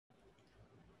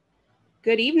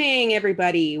Good evening,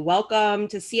 everybody. Welcome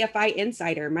to CFI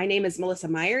Insider. My name is Melissa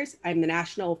Myers. I'm the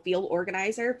National Field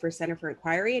Organizer for Center for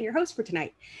Inquiry and your host for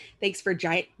tonight. Thanks for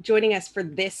joining us for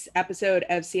this episode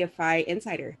of CFI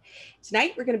Insider.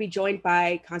 Tonight, we're going to be joined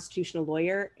by constitutional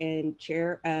lawyer and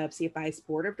chair of CFI's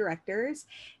Board of Directors,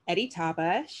 Eddie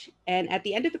Tabash. And at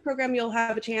the end of the program, you'll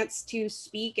have a chance to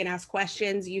speak and ask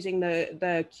questions using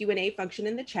the Q&A function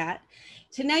in the chat.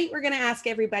 Tonight, we're going to ask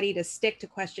everybody to stick to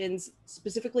questions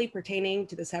specifically pertaining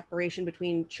to the separation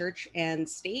between church and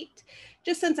state,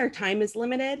 just since our time is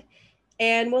limited,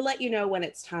 and we'll let you know when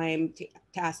it's time to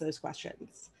ask those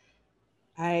questions.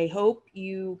 I hope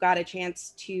you got a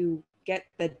chance to get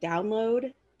the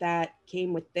download that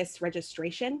came with this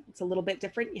registration. It's a little bit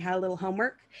different. You had a little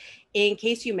homework. In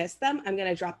case you missed them, I'm going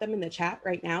to drop them in the chat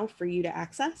right now for you to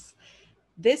access.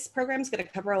 This program is going to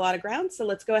cover a lot of ground, so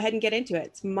let's go ahead and get into it.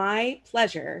 It's my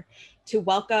pleasure to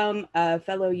welcome a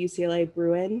fellow UCLA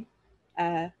Bruin,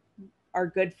 our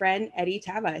good friend, Eddie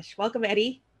Tabash. Welcome,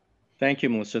 Eddie. Thank you,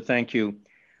 Melissa. Thank you.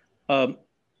 I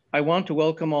want to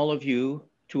welcome all of you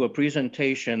to a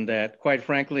presentation that, quite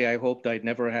frankly, I hoped I'd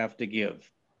never have to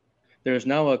give. There is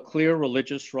now a clear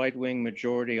religious right-wing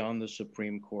majority on the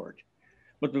Supreme Court.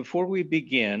 But before we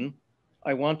begin,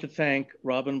 I want to thank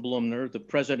Robin Blumner, the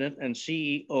president and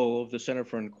CEO of the Center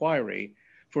for Inquiry,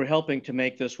 for helping to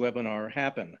make this webinar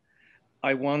happen.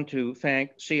 I want to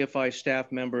thank CFI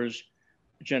staff members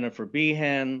Jennifer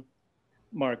Behan,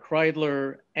 Mark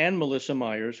Kreidler, and Melissa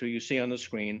Myers, who you see on the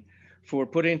screen, for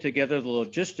putting together the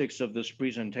logistics of this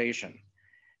presentation.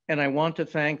 And I want to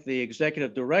thank the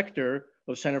executive director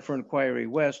of Center for Inquiry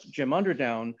West, Jim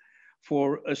Underdown,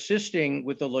 for assisting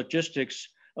with the logistics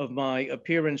of my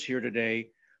appearance here today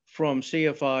from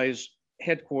CFI's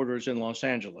headquarters in Los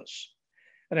Angeles.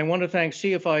 And I want to thank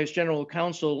CFI's General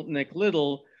Counsel, Nick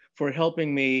Little, for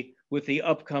helping me with the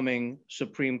upcoming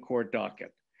Supreme Court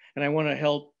docket. And I want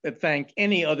to thank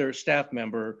any other staff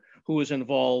member who was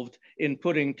involved in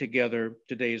putting together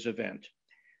today's event.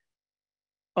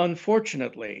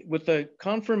 Unfortunately, with the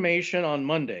confirmation on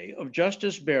Monday of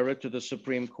Justice Barrett to the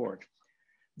Supreme Court,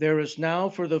 there is now,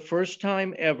 for the first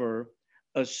time ever,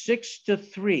 a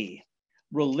 6-3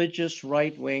 religious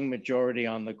right-wing majority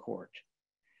on the court.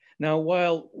 Now,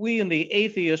 while we in the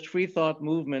atheist free thought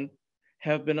movement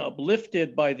have been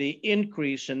uplifted by the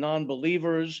increase in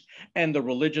non-believers and the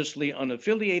religiously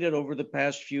unaffiliated over the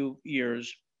past few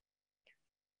years,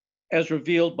 as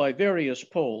revealed by various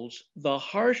polls, the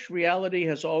harsh reality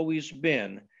has always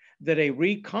been that a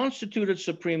reconstituted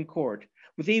Supreme Court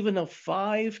with even a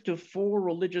 5-4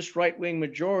 religious right-wing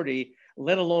majority,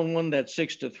 let alone one that's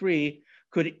 6-3,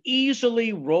 could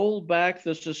easily roll back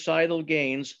the societal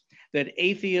gains that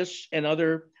atheists and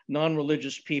other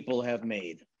non-religious people have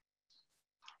made.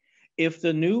 If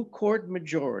the new court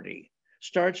majority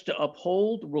starts to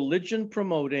uphold religion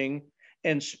promoting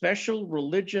and special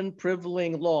religion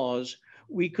privileging laws,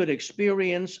 we could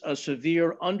experience a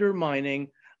severe undermining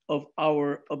of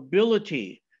our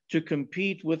ability to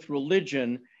compete with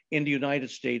religion in the United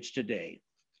States today.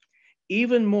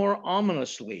 Even more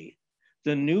ominously,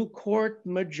 the new court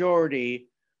majority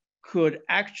could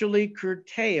actually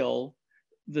curtail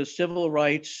the civil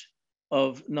rights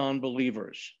of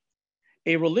non-believers.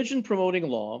 A religion promoting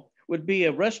law would be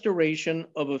a restoration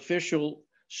of official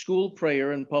school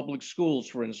prayer in public schools,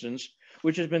 for instance,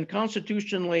 which has been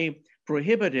constitutionally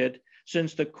prohibited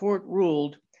since the court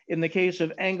ruled in the case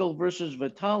of Engel versus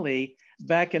Vitale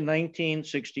back in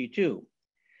 1962.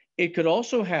 It could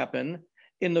also happen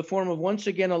in the form of once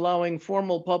again allowing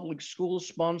formal public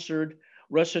school-sponsored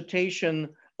recitation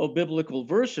of biblical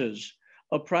verses,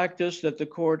 a practice that the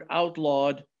court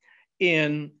outlawed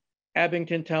in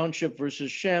Abington Township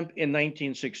versus Shemp in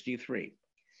 1963.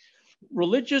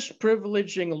 Religious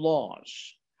privileging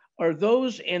laws are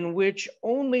those in which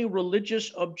only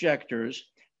religious objectors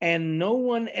and no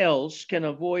one else can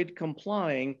avoid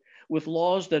complying with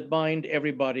laws that bind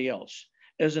everybody else.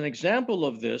 As an example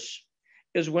of this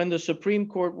is when the Supreme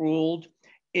Court ruled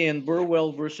in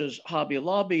Burwell versus Hobby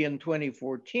Lobby in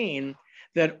 2014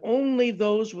 that only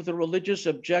those with a religious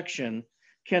objection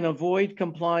can avoid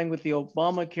complying with the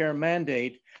Obamacare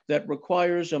mandate that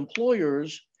requires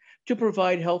employers to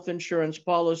provide health insurance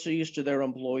policies to their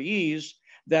employees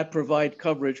that provide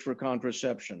coverage for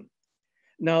contraception.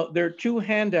 Now, there are two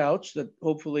handouts that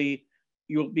hopefully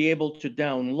you'll be able to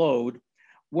download.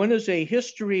 One is a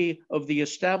history of the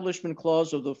Establishment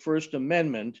Clause of the First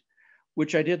Amendment,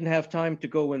 which I didn't have time to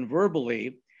go in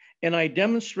verbally, and I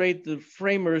demonstrate the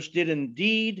framers did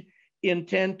indeed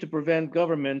intend to prevent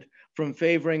government from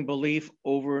favoring belief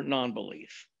over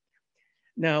non-belief.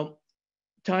 Now,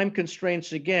 time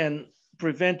constraints again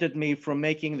prevented me from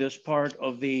making this part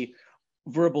of the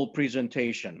verbal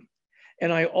presentation.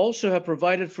 And I also have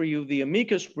provided for you the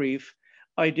amicus brief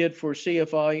I did for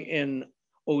CFI in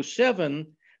 '07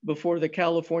 before the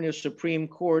California Supreme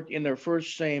Court in their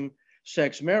first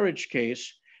same-sex marriage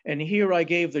case. And here I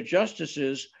gave the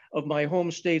justices of my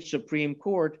home state Supreme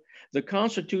Court the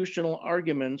constitutional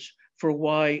arguments for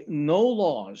why no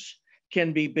laws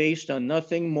can be based on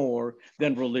nothing more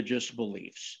than religious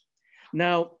beliefs.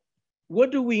 Now,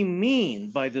 what do we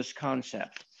mean by this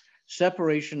concept,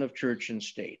 separation of church and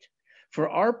state? For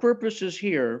our purposes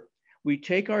here, we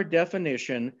take our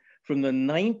definition from the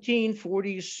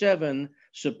 1947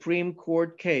 Supreme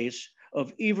Court case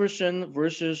of Everson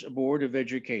versus Board of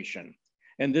Education.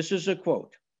 And this is a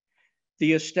quote: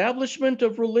 "The establishment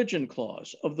of religion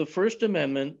clause of the First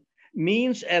Amendment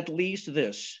means at least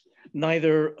this: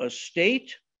 neither a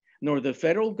state nor the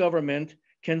federal government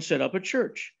can set up a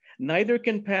church. Neither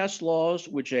can pass laws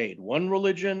which aid one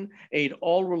religion, aid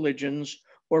all religions,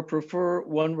 or prefer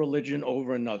one religion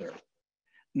over another.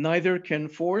 Neither can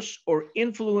force or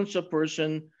influence a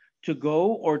person to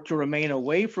go or to remain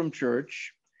away from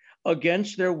church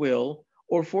against their will,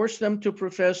 or force them to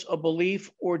profess a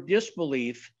belief or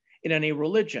disbelief in any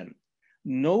religion.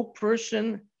 No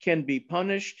person can be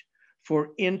punished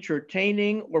for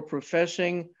entertaining or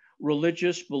professing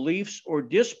religious beliefs or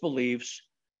disbeliefs,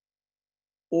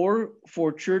 or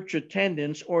for church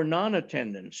attendance or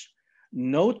non-attendance.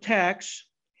 No tax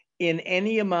in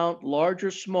any amount, large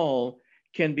or small,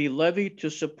 can be levied to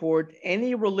support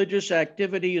any religious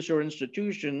activities or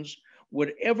institutions,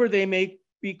 whatever they may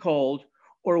be called,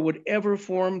 or whatever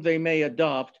form they may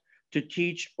adopt to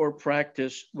teach or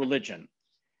practice religion."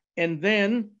 And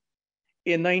then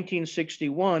in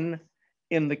 1961,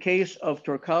 in the case of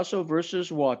Torcaso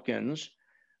versus Watkins,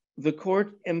 the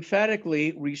court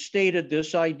emphatically restated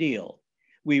this ideal.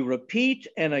 "We repeat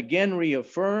and again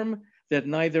reaffirm that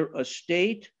neither a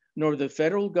state nor the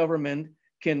federal government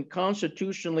can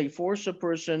constitutionally force a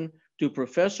person to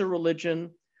profess a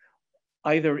religion,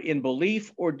 either in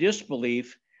belief or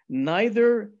disbelief.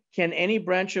 Neither can any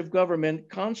branch of government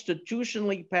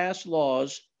constitutionally pass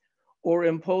laws or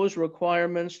impose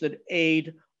requirements that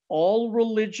aid all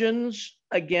religions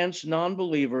against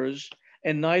non-believers,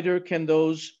 and neither can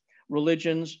those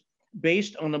religions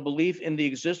based on a belief in the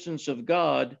existence of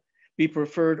God be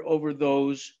preferred over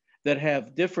those that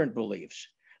have different beliefs."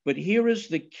 But here is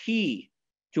the key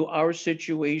to our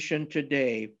situation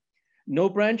today. No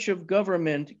branch of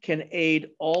government can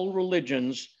aid all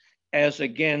religions as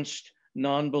against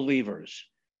non-believers.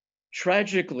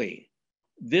 Tragically,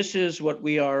 this is what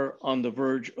we are on the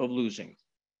verge of losing.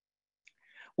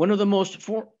 One of the most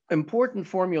important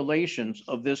formulations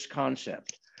of this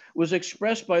concept was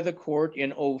expressed by the court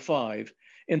in '05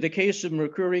 in the case of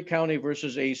McCreary County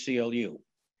versus ACLU.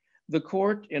 The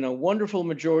court, in a wonderful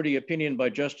majority opinion by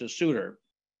Justice Souter,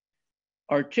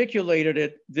 articulated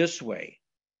it this way: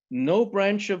 no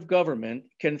branch of government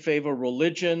can favor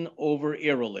religion over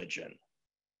irreligion.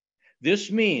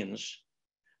 This means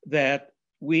that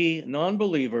we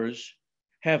non-believers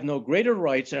have no greater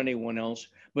rights than anyone else,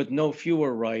 but no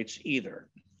fewer rights either.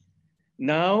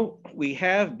 Now we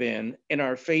have been and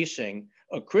are facing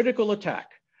a critical attack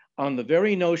on the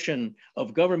very notion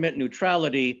of government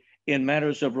neutrality in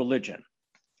matters of religion.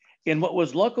 In what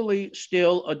was luckily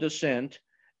still a dissent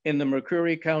in the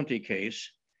McCreary County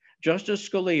case, Justice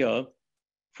Scalia,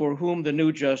 for whom the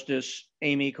new Justice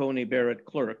Amy Coney Barrett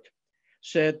clerked,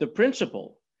 said the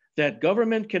principle that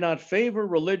government cannot favor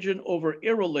religion over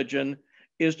irreligion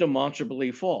is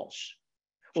demonstrably false.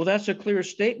 Well, that's a clear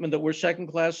statement that we're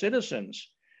second-class citizens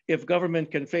if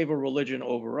government can favor religion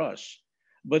over us.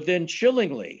 But then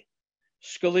chillingly,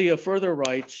 Scalia further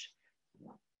writes,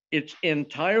 "It's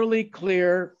entirely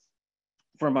clear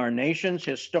from our nation's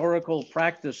historical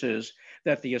practices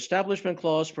that the Establishment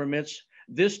Clause permits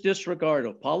this disregard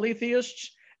of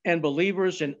polytheists and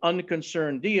believers in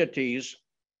unconcerned deities,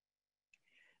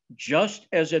 just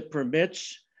as it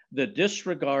permits the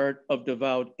disregard of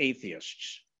devout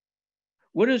atheists."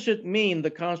 What does it mean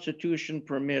the Constitution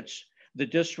permits the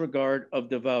disregard of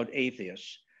devout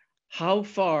atheists? How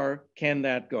far can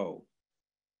that go?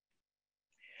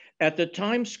 At the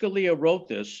time Scalia wrote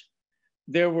this,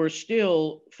 there were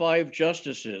still 5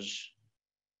 justices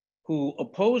who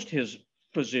opposed his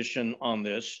position on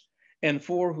this, and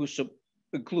 4 who,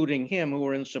 including him, who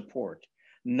were in support.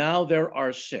 Now there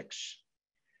are 6.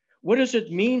 What does it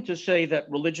mean to say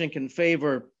that religion can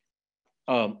favor,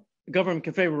 government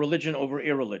can favor religion over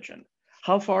irreligion?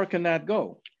 How far can that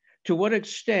go? To what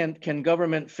extent can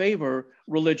government favor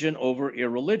religion over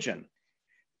irreligion?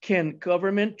 Can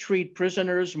government treat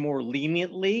prisoners more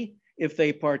leniently if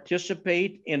they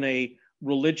participate in a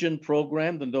religion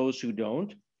program than those who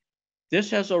don't. This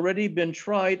has already been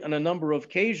tried on a number of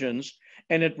occasions,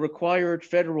 and it required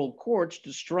federal courts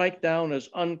to strike down as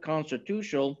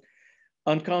unconstitutional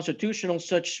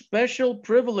such special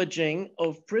privileging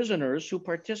of prisoners who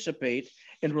participate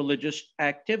in religious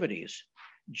activities.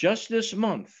 Just this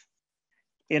month,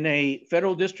 in a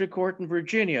federal district court in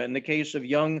Virginia, in the case of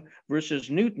Young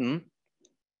versus Newton,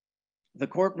 the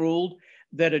court ruled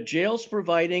that a jail's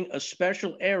providing a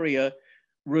special area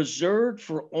reserved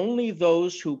for only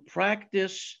those who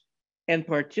practice and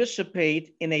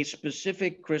participate in a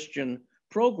specific Christian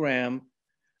program.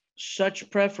 Such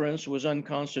preference was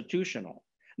unconstitutional.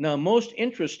 Now, most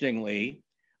interestingly,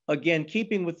 again,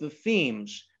 keeping with the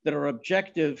themes that our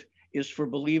objective is for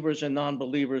believers and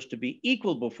non-believers to be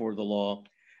equal before the law,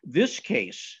 this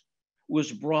case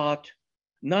was brought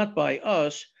not by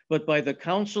us, but by the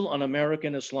Council on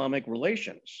American Islamic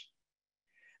Relations.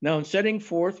 Now, in setting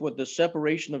forth what the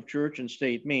separation of church and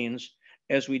state means,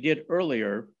 as we did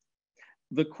earlier,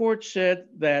 the court said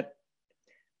that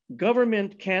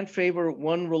government can't favor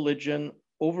one religion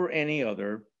over any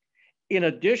other, in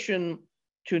addition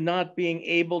to not being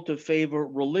able to favor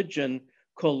religion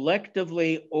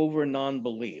collectively over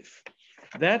non-belief.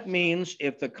 That means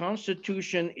if the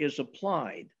Constitution is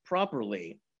applied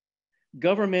properly,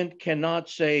 government cannot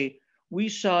say, we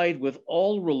side with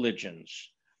all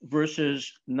religions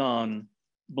versus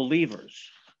non-believers.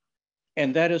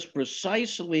 And that is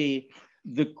precisely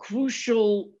the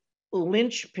crucial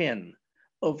linchpin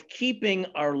of keeping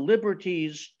our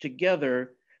liberties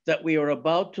together that we are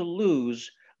about to lose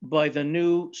by the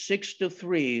new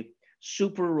 6-3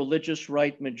 super religious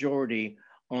right majority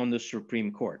on the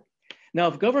Supreme Court. Now,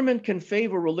 if government can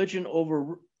favor religion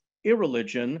over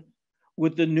irreligion,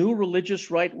 would the new religious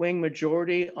right-wing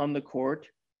majority on the court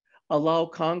allow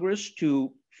Congress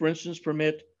to, for instance,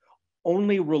 permit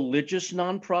only religious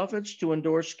nonprofits to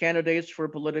endorse candidates for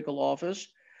political office,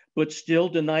 but still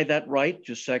deny that right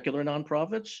to secular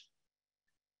nonprofits?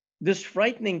 This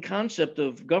frightening concept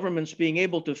of governments being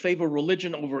able to favor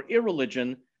religion over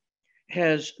irreligion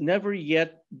has never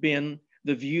yet been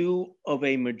the view of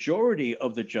a majority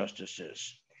of the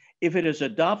justices. If it is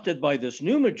adopted by this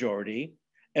new majority,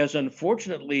 as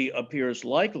unfortunately appears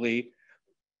likely,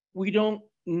 we don't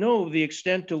know the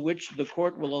extent to which the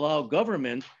court will allow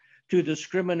government to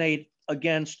discriminate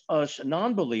against us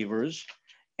non-believers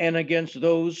and against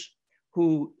those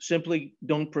who simply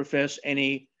don't profess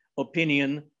any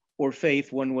opinion or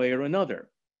faith one way or another.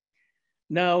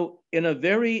 Now, in a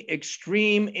very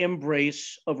extreme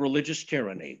embrace of religious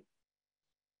tyranny,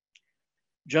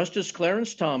 Justice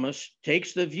Clarence Thomas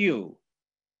takes the view,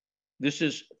 this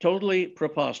is totally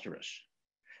preposterous,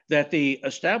 that the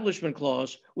Establishment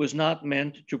Clause was not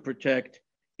meant to protect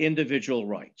individual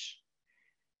rights.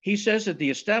 He says that the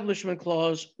Establishment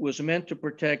Clause was meant to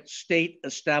protect state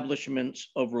establishments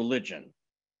of religion.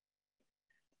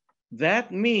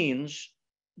 That means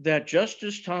that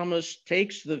Justice Thomas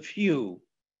takes the view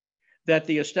that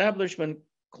the Establishment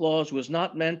Clause was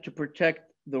not meant to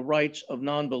protect the rights of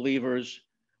non-believers,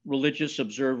 religious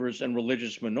observers, and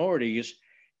religious minorities.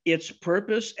 Its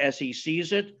purpose, as he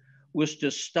sees it, was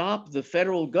to stop the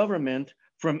federal government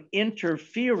from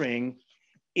interfering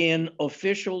in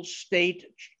official state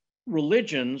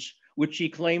religions, which he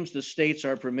claims the states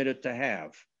are permitted to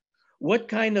have. What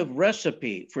kind of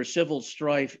recipe for civil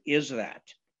strife is that?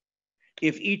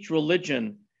 If each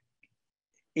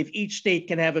state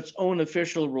can have its own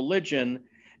official religion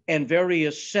and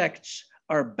various sects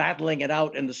are battling it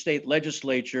out in the state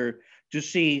legislature to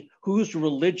see whose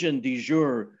religion du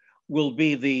jour will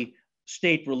be the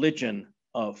state religion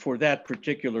for that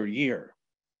particular year.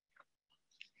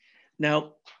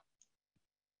 Now,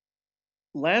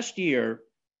 last year,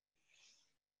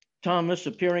 Thomas,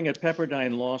 appearing at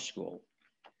Pepperdine Law School,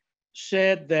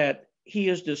 said that he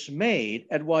is dismayed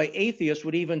at why atheists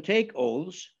would even take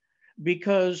oaths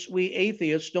because we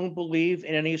atheists don't believe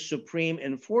in any supreme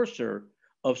enforcer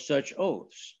of such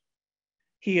oaths.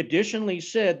 He additionally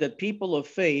said that people of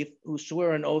faith who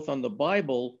swear an oath on the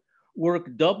Bible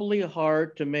work doubly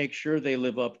hard to make sure they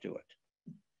live up to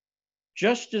it.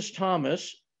 Justice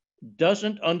Thomas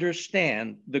doesn't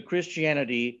understand the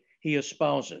Christianity he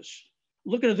espouses.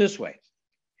 Look at it this way.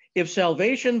 If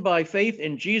salvation by faith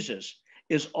in Jesus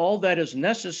is all that is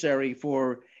necessary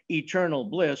for eternal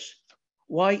bliss,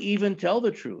 why even tell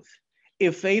the truth?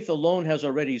 If faith alone has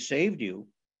already saved you,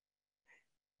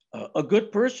 a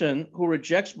good person who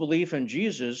rejects belief in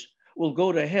Jesus will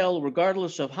go to hell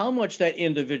regardless of how much that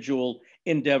individual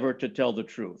endeavored to tell the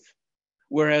truth.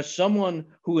 Whereas someone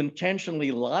who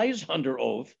intentionally lies under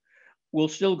oath will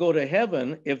still go to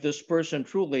heaven if this person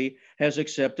truly has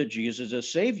accepted Jesus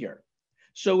as Savior.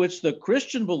 So it's the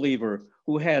Christian believer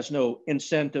who has no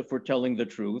incentive for telling the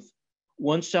truth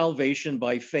once salvation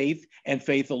by faith and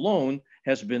faith alone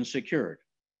has been secured.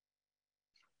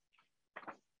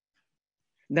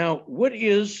 Now, what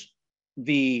is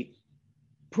the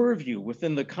purview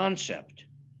within the concept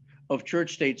of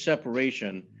church-state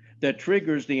separation that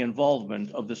triggers the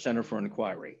involvement of the Center for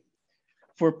Inquiry?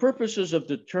 For purposes of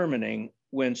determining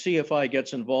when CFI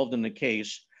gets involved in the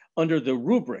case under the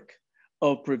rubric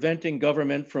of preventing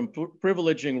government from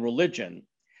privileging religion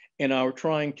in our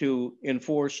trying to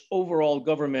enforce overall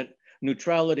government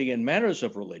neutrality in matters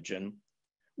of religion,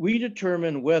 we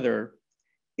determine whether,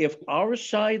 if our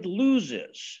side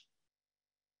loses,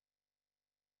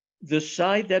 the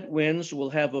side that wins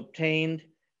will have obtained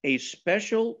a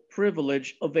special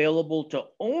privilege available to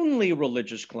only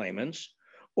religious claimants,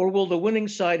 or will the winning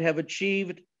side have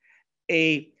achieved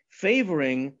a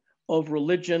favoring of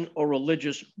religion or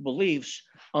religious beliefs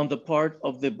on the part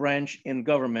of the branch in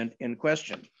government in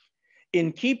question?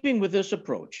 In keeping with this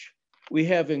approach, we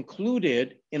have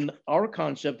included in our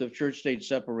concept of church-state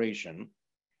separation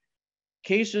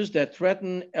cases that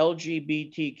threaten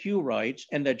LGBTQ rights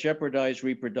and that jeopardize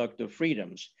reproductive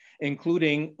freedoms,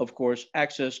 including, of course,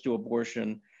 access to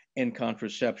abortion and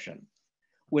contraception.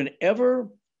 Whenever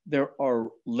there are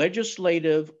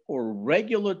legislative or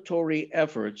regulatory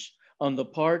efforts on the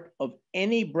part of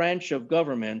any branch of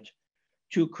government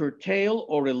to curtail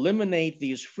or eliminate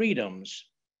these freedoms,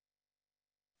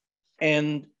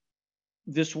 and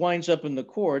this winds up in the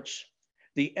courts,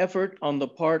 the effort on the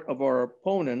part of our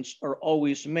opponents are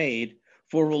always made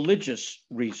for religious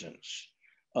reasons.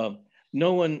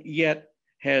 No one yet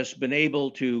has been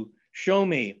able to show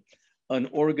me an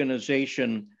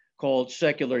organization called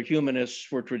Secular Humanists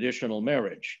for Traditional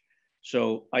Marriage.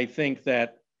 So I think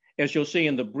that, as you'll see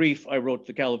in the brief I wrote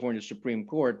to the California Supreme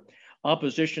Court,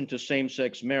 opposition to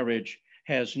same-sex marriage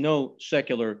has no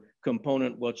secular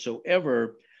component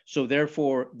whatsoever. So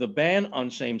therefore, the ban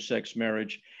on same-sex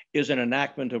marriage is an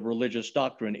enactment of religious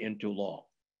doctrine into law.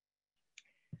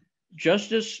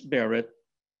 Justice Barrett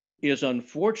is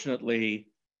unfortunately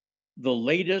the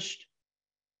latest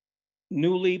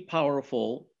newly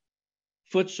powerful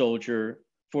foot soldier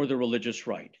for the religious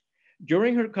right.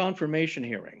 During her confirmation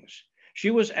hearings,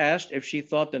 she was asked if she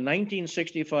thought the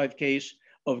 1965 case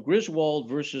of Griswold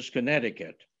versus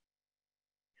Connecticut,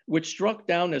 which struck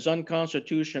down as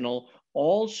unconstitutional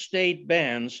all state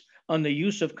bans on the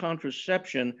use of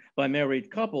contraception by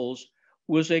married couples,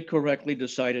 was a correctly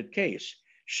decided case.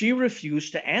 She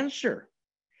refused to answer.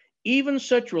 Even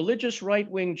such religious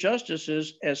right-wing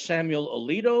justices as Samuel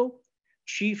Alito,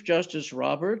 Chief Justice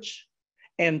Roberts,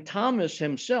 and Thomas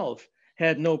himself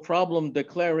had no problem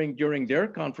declaring during their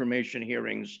confirmation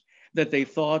hearings that they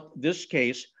thought this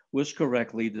case was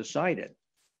correctly decided.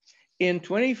 In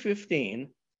 2015,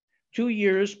 2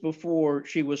 years before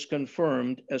she was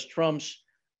confirmed as Trump's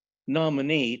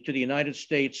nominee to the United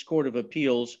States Court of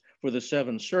Appeals for the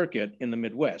Seventh Circuit in the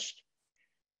Midwest,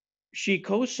 she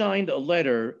co-signed a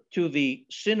letter to the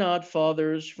Synod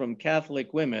Fathers from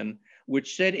Catholic Women,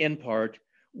 which said in part,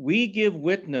 "We give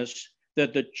witness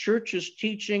that the Church's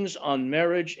teachings on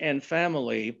marriage and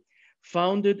family,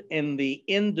 founded in the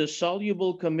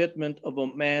indissoluble commitment of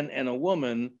a man and a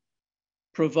woman,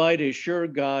 provide a sure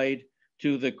guide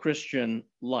to the Christian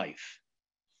life."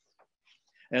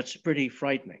 That's pretty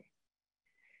frightening.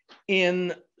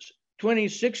 In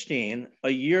 2016, a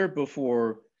year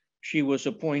before she was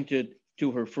appointed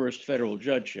to her first federal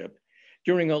judgeship,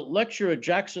 during a lecture at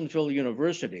Jacksonville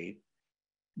University,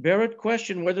 Barrett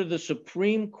questioned whether the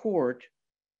Supreme Court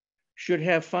should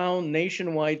have found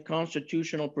nationwide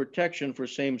constitutional protection for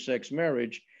same-sex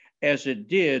marriage as it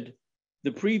did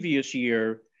the previous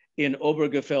year in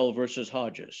Obergefell versus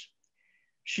Hodges.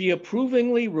 She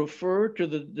approvingly referred to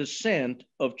the dissent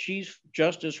of Chief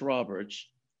Justice Roberts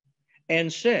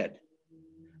and said,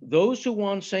 "Those who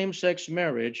want same-sex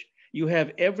marriage, you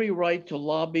have every right to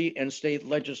lobby in state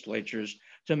legislatures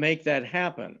to make that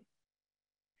happen."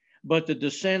 But the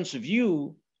dissent's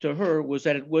view to her was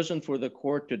that it wasn't for the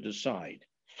court to decide.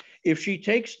 If she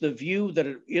takes the view that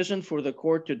it isn't for the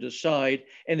court to decide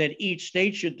and that each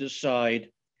state should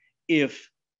decide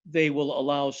if they will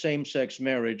allow same-sex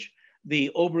marriage,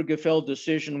 the Obergefell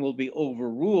decision will be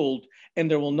overruled and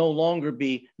there will no longer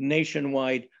be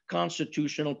nationwide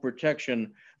constitutional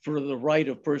protection for the right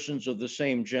of persons of the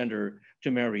same gender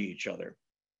to marry each other.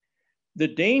 The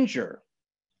danger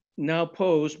now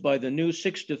posed by the new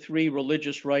 6-3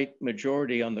 religious right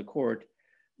majority on the court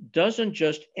doesn't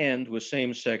just end with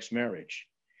same-sex marriage.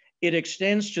 It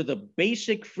extends to the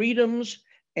basic freedoms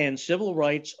and civil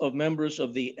rights of members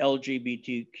of the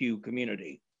LGBTQ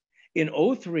community. In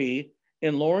 '03,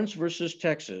 in Lawrence versus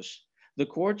Texas, the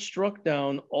court struck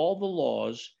down all the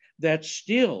laws that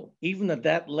still, even at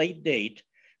that late date,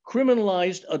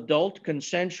 criminalized adult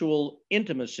consensual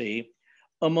intimacy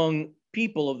among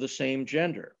people of the same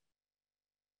gender.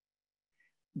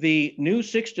 The new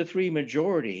 6-3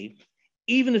 majority,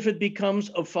 even if it becomes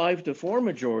a 5-4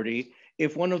 majority,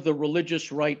 if one of the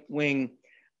religious right-wing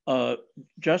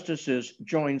justices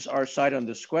joins our side on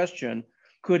this question,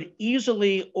 could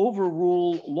easily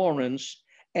overrule Lawrence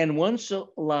and once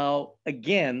allow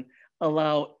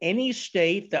any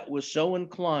state that was so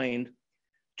inclined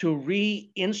to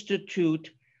reinstitute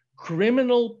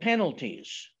criminal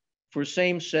penalties for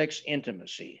same-sex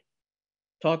intimacy.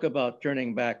 Talk about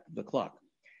turning back the clock.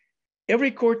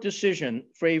 Every court decision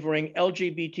favoring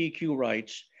LGBTQ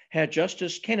rights had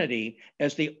Justice Kennedy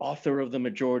as the author of the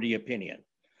majority opinion.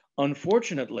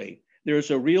 Unfortunately,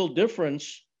 there's a real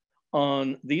difference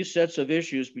on these sets of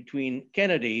issues between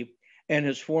Kennedy and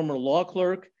his former law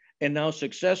clerk and now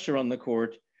successor on the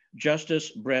court, Justice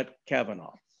Brett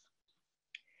Kavanaugh.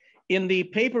 In the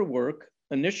paperwork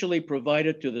initially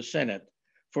provided to the Senate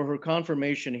for her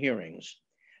confirmation hearings,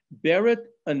 Barrett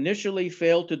initially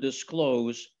failed to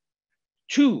disclose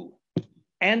 2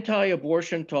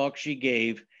 anti-abortion talks she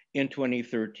gave in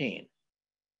 2013.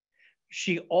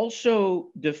 She also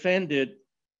defended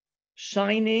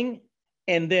signing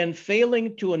and then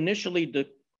failing to initially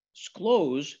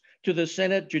disclose to the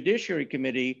Senate Judiciary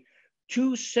Committee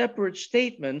 2 separate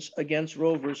statements against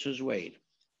Roe versus Wade.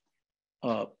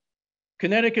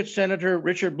 Connecticut Senator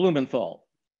Richard Blumenthal,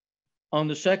 on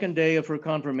the second day of her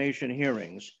confirmation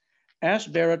hearings,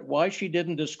 asked Barrett why she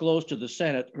didn't disclose to the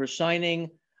Senate her signing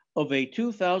of a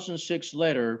 2006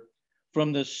 letter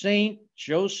from the St.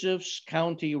 Joseph's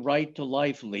County Right to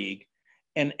Life League,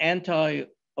 an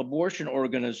anti-abortion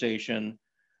organization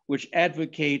which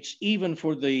advocates even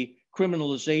for the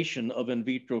criminalization of in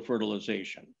vitro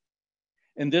fertilization.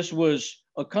 And this was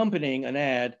accompanying an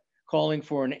ad calling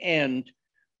for an end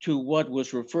to what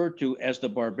was referred to as the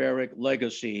barbaric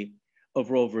legacy of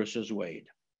Roe versus Wade.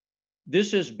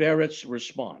 This is Barrett's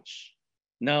response,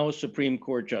 now a Supreme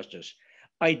Court justice.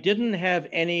 I didn't have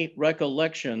any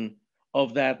recollection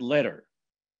of that letter.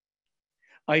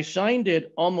 I signed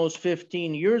it almost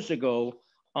 15 years ago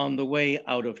on the way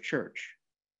out of church.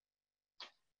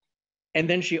 And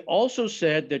then she also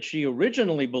said that she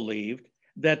originally believed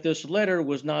that this letter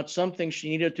was not something she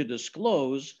needed to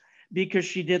disclose because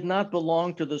she did not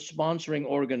belong to the sponsoring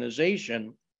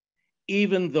organization,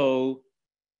 even though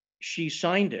she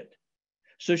signed it.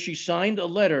 So she signed a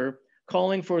letter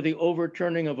calling for the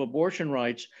overturning of abortion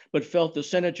rights, but felt the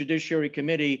Senate Judiciary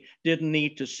Committee didn't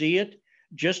need to see it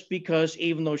just because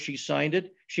even though she signed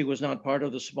it, she was not part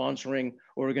of the sponsoring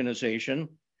organization.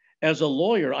 As a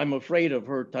lawyer, I'm afraid of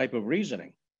her type of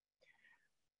reasoning.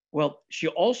 Well, she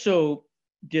also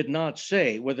did not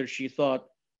say whether she thought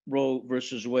Roe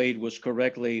versus Wade was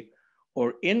correctly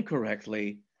or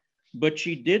incorrectly, but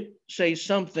she did say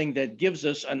something that gives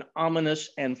us an ominous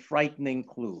and frightening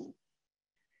clue.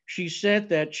 She said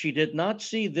that she did not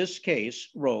see this case,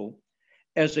 Roe,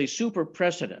 as a super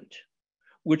precedent,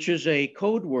 which is a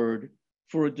code word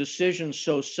for a decision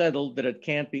so settled that it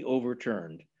can't be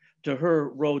overturned. To her,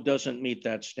 Roe doesn't meet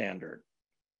that standard.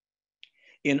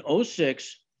 In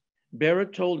 '06,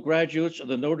 Barrett told graduates of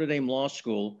the Notre Dame Law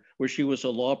School, where she was a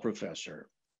law professor,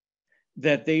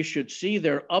 that they should see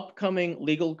their upcoming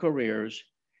legal careers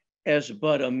as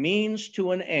but a means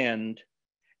to an end,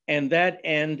 and that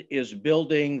end is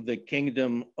building the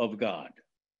kingdom of God.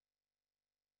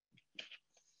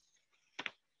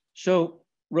 So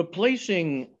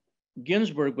replacing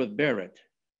Ginsburg with Barrett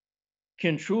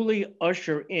can truly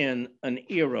usher in an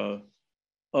era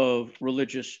of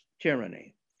religious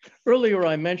tyranny. Earlier,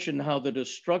 I mentioned how the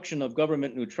destruction of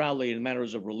government neutrality in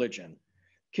matters of religion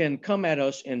can come at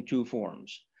us in 2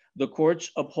 forms: the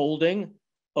court's upholding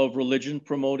of religion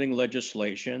promoting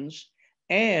legislations,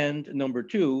 and number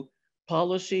 2,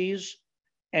 policies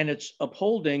and its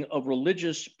upholding of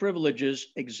religious privileges,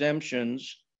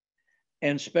 exemptions,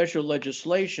 and special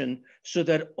legislation so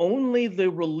that only the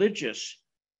religious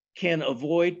can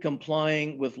avoid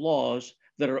complying with laws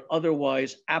that are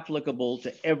otherwise applicable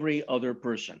to every other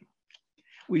person.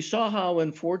 We saw how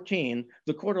in 14,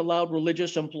 the court allowed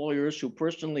religious employers who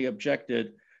personally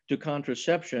objected to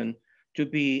contraception to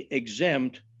be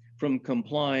exempt from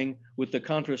complying with the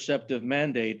contraceptive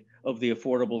mandate of the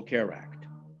Affordable Care Act.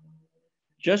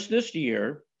 Just this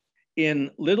year,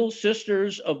 in Little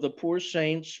Sisters of the Poor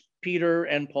Saints, Peter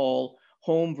and Paul,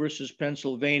 Home versus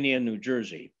Pennsylvania, New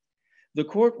Jersey, The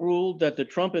court ruled that the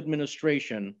Trump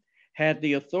administration had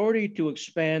the authority to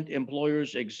expand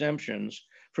employers' exemptions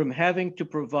from having to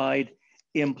provide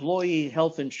employee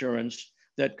health insurance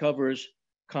that covers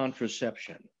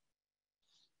contraception.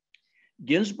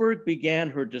 Ginsburg began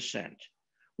her dissent,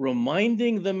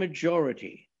 reminding the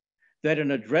majority that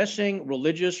in addressing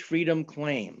religious freedom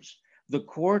claims, the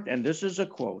court, and this is a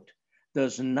quote,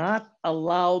 does not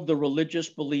allow the religious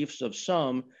beliefs of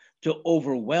some to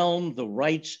overwhelm the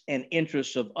rights and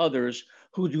interests of others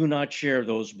who do not share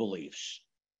those beliefs.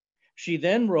 She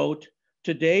then wrote,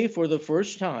 today, for the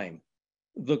first time,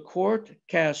 the court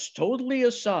casts totally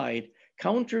aside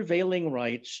countervailing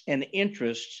rights and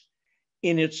interests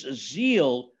in its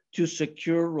zeal to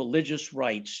secure religious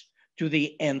rights to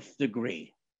the nth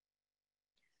degree.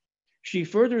 She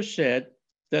further said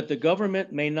that the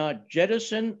government may not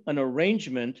jettison an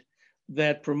arrangement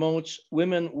that promotes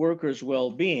women workers'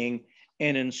 well-being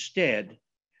and instead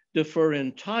defer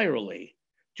entirely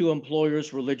to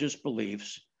employers' religious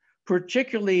beliefs,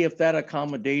 particularly if that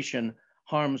accommodation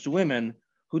harms women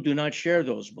who do not share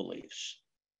those beliefs.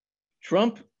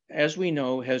 Trump, as we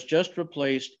know, has just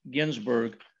replaced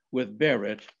Ginsburg with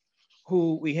Barrett,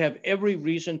 who we have every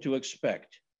reason to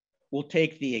expect will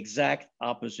take the exact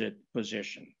opposite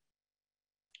position.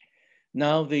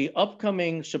 Now, the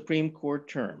upcoming Supreme Court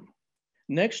term.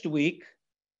 Next week,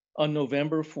 on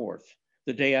November 4th,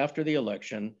 the day after the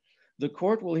election, the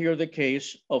court will hear the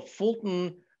case of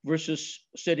Fulton versus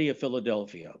City of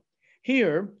Philadelphia.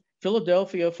 Here,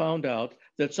 Philadelphia found out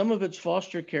that some of its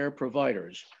foster care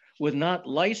providers would not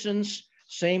license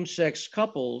same-sex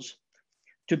couples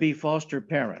to be foster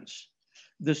parents.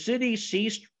 The city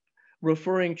ceased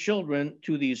referring children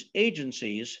to these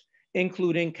agencies,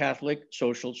 including Catholic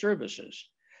Social Services.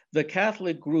 The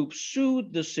Catholic group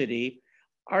sued the city,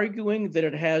 arguing that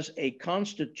it has a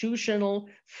constitutional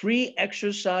free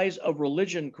exercise of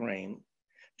religion claim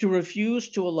to refuse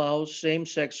to allow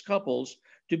same-sex couples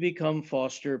to become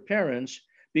foster parents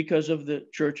because of the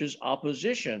church's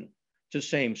opposition to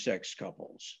same-sex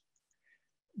couples.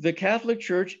 The Catholic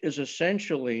Church is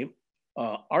essentially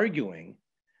arguing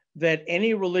that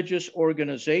any religious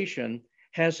organization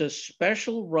has a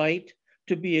special right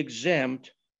to be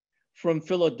exempt from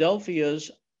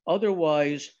Philadelphia's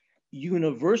otherwise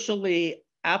universally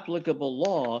applicable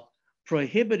law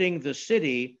prohibiting the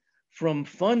city from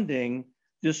funding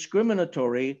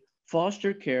discriminatory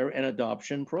foster care and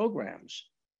adoption programs.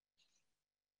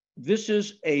 This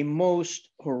is a most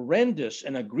horrendous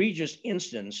and egregious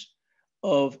instance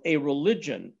of a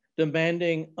religion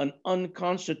demanding an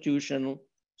unconstitutional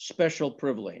special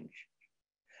privilege.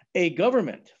 A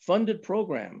government-funded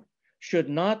program should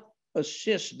not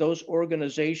assist those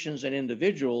organizations and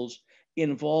individuals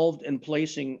involved in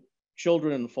placing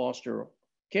children in foster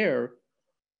care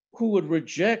who would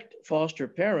reject foster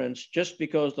parents just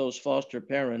because those foster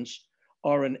parents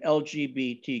are an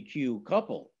LGBTQ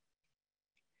couple.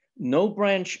 No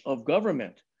branch of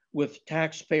government with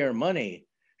taxpayer money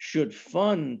should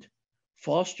fund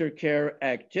foster care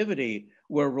activity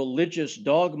where religious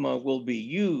dogma will be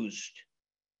used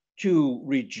to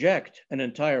reject an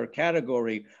entire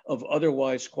category of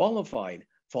otherwise qualified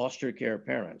foster care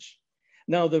parents.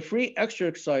 Now, the free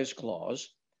exercise clause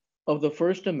of the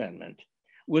First Amendment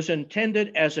was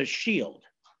intended as a shield,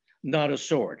 not a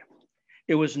sword.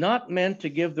 It was not meant to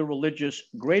give the religious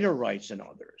greater rights than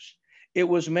others. It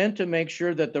was meant to make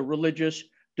sure that the religious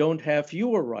don't have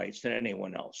fewer rights than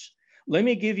anyone else. Let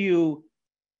me give you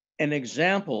an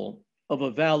example of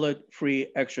a valid free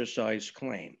exercise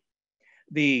claim.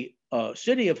 The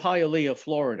city of Hialeah,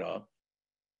 Florida,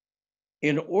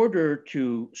 in order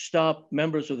to stop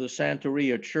members of the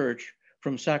Santeria Church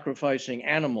from sacrificing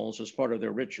animals as part of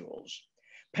their rituals,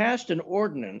 passed an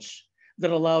ordinance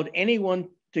that allowed anyone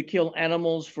to kill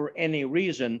animals for any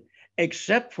reason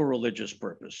except for religious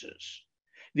purposes.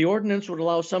 The ordinance would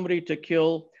allow somebody to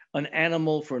kill an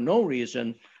animal for no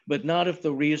reason, but not if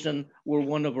the reason were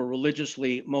one of a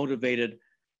religiously motivated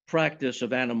practice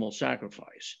of animal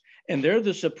sacrifice. And there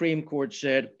the Supreme Court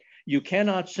said, you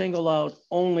cannot single out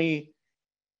only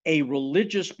a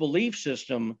religious belief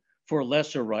system for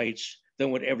lesser rights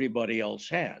than what everybody else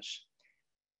has.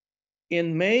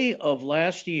 In May of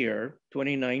last year,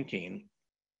 2019,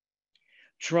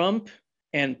 Trump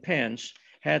and Pence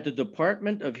had the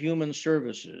Department of Human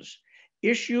Services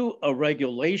issue a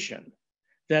regulation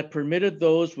that permitted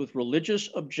those with religious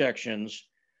objections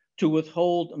to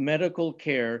withhold medical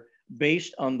care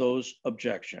based on those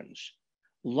objections.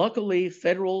 Luckily,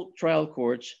 federal trial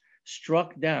courts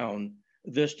struck down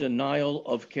this denial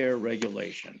of care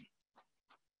regulation.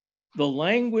 The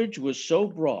language was so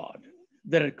broad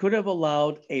that it could have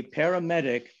allowed a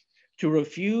paramedic to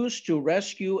refuse to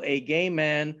rescue a gay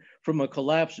man from a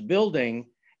collapsed building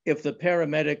if the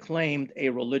paramedic claimed a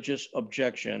religious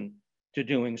objection to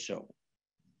doing so.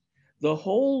 The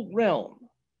whole realm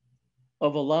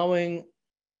of allowing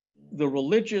the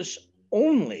religious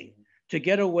only to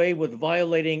get away with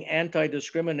violating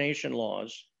anti-discrimination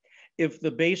laws if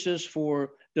the basis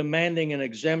for demanding an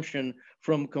exemption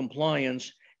from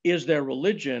compliance is their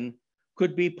religion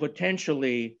could be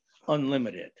potentially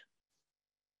unlimited.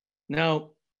 Now,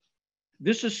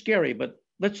 this is scary, but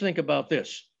let's think about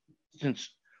this, since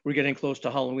we're getting close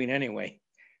to Halloween anyway.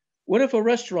 What if a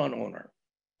restaurant owner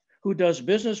who does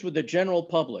business with the general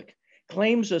public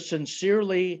claims a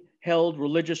sincerely held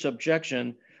religious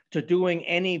objection to doing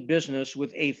any business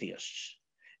with atheists?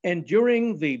 And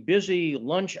during the busy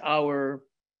lunch hour,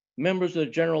 members of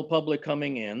the general public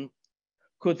coming in,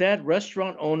 could that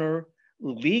restaurant owner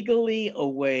legally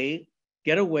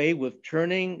get away with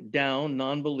turning down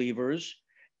non-believers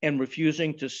and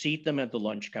refusing to seat them at the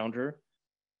lunch counter?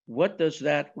 What does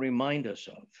that remind us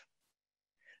of?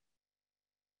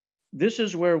 This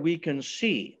is where we can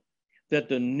see that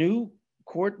the new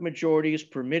court majorities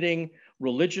permitting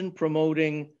religion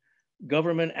promoting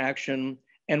government action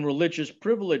and religious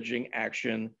privileging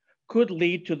action could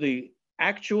lead to the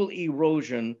actual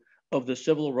erosion of the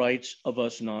civil rights of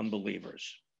us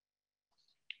non-believers.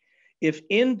 If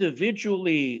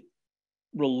individually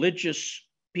religious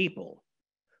people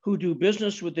who do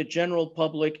business with the general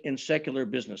public in secular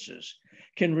businesses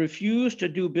can refuse to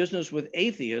do business with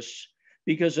atheists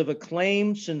because of a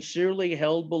claimed, sincerely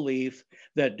held belief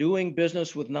that doing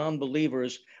business with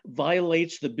non-believers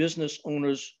violates the business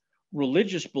owner's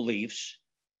religious beliefs,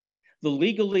 the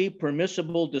legally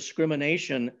permissible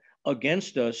discrimination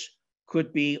against us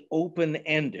could be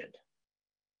open-ended.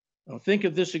 Now think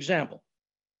of this example.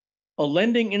 A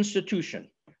lending institution,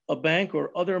 a bank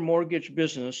or other mortgage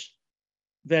business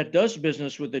that does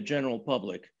business with the general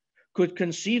public could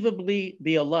conceivably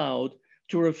be allowed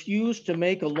to refuse to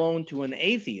make a loan to an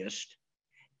atheist,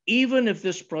 even if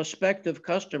this prospective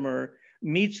customer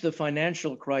meets the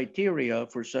financial criteria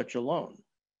for such a loan,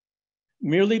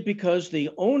 merely because the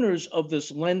owners of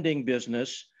this lending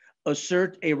business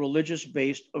assert a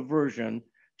religious-based aversion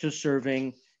to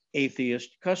serving atheist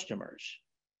customers,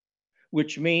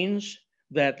 which means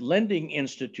that lending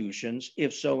institutions,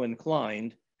 if so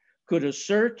inclined, could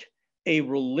assert a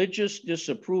religious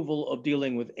disapproval of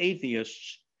dealing with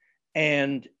atheists,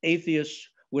 and atheists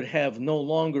would have no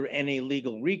longer any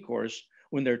legal recourse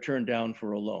when they're turned down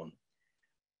for a loan.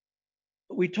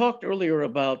 We talked earlier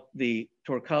about the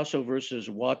Torcaso versus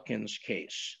Watkins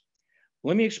case.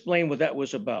 Let me explain what that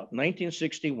was about.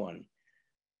 1961,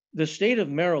 the state of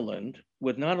Maryland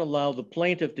would not allow the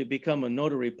plaintiff to become a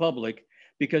notary public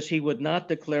because he would not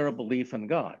declare a belief in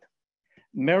God.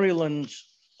 Maryland's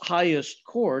highest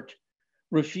court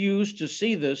refused to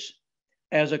see this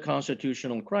as a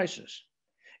constitutional crisis.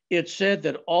 It said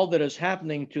that all that is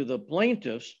happening to the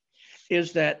plaintiffs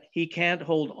is that he can't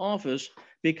hold office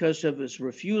because of his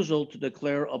refusal to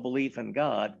declare a belief in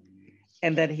God,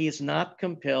 and that he is not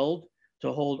compelled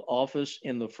to hold office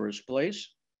in the first place.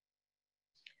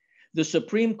 The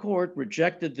Supreme Court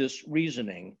rejected this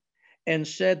reasoning and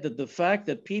said that the fact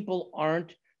that people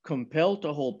aren't compelled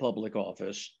to hold public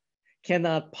office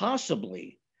cannot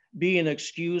possibly be an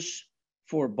excuse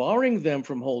for barring them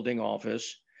from holding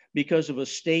office because of a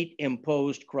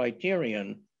state-imposed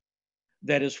criterion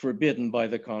that is forbidden by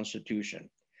the Constitution.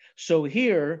 So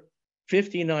here,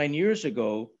 59 years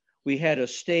ago, we had a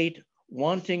state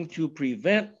wanting to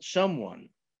prevent someone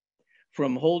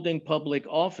from holding public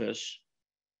office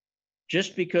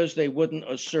just because they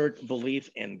wouldn't assert belief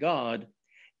in God,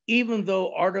 even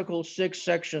though Article 6,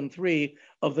 Section 3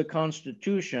 of the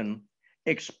Constitution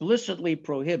explicitly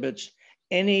prohibits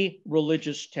any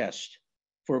religious test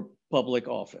for public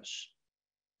office.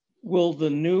 Will the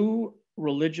new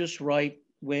religious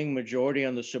right-wing majority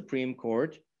on the Supreme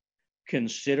Court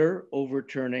consider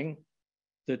overturning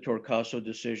the Torcaso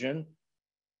decision?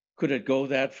 Could it go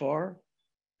that far?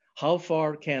 How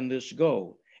far can this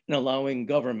go in allowing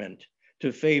government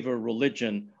to favor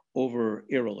religion over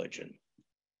irreligion?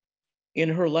 In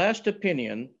her last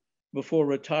opinion, before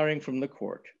retiring from the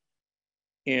court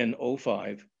in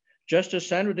 2005, Justice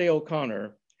Sandra Day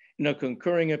O'Connor, in a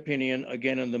concurring opinion,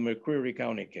 again in the McCreary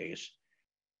County case,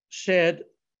 said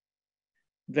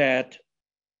that,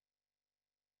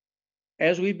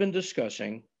 as we've been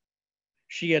discussing,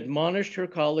 she admonished her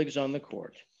colleagues on the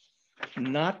court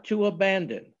not to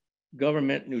abandon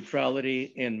government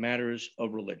neutrality in matters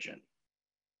of religion.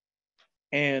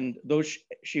 And though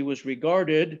she was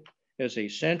regarded as a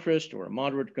centrist or a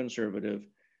moderate conservative,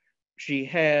 she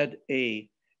had a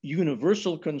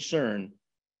universal concern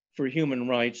for human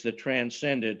rights that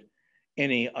transcended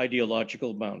any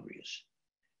ideological boundaries.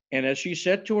 And as she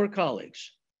said to her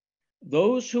colleagues,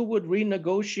 those who would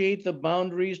renegotiate the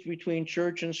boundaries between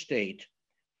church and state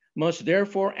must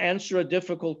therefore answer a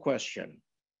difficult question.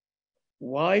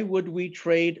 Why would we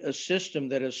trade a system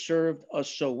that has served us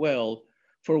so well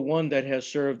for one that has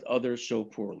served others so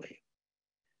poorly?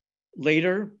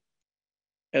 Later,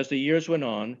 as the years went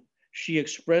on, she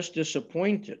expressed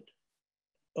disappointment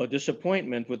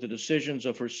with the decisions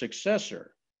of her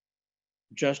successor,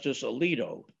 Justice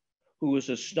Alito, who was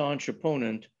a staunch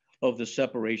opponent of the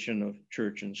separation of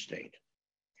church and state.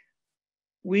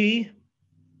 We,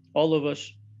 all of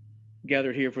us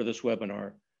gathered here for this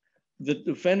webinar, the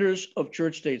defenders of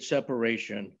church-state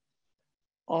separation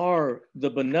are the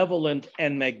benevolent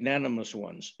and magnanimous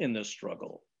ones in this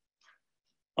struggle.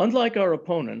 Unlike our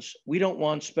opponents, we don't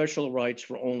want special rights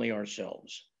for only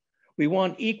ourselves. We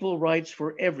want equal rights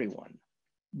for everyone,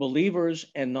 believers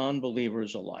and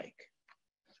non-believers alike.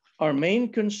 Our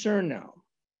main concern now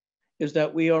is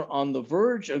that we are on the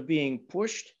verge of being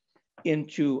pushed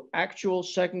into actual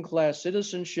second-class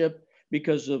citizenship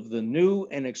because of the new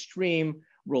and extreme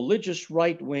religious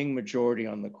right-wing majority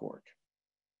on the court.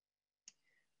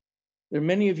 There are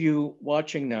many of you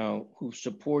watching now who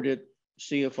supported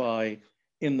CFI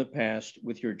in the past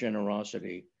with your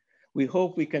generosity. We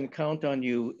hope we can count on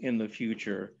you in the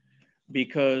future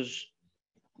because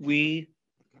we,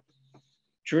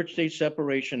 church-state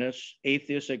separationists,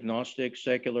 atheists, agnostics,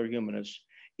 secular humanists,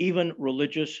 even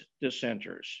religious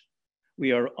dissenters,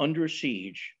 we are under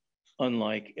siege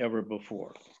unlike ever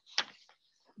before.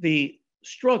 The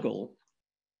struggle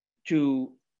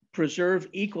to preserve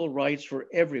equal rights for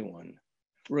everyone,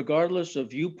 regardless of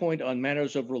viewpoint on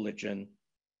matters of religion,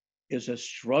 is a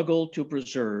struggle to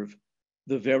preserve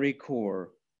the very core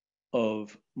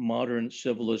of modern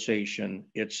civilization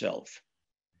itself.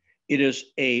 It is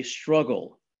a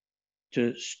struggle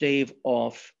to stave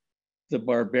off the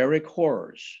barbaric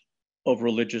horrors of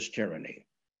religious tyranny.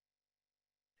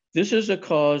 This is a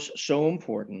cause so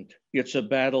important, it's a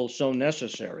battle so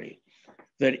necessary,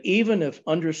 that even if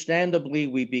understandably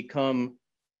we become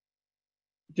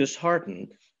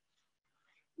disheartened,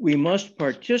 we must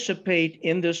participate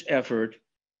in this effort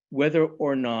whether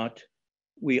or not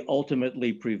we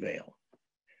ultimately prevail.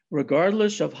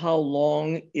 Regardless of how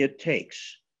long it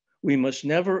takes, we must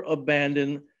never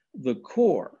abandon the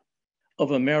core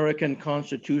of American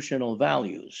constitutional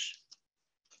values,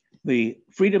 the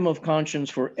freedom of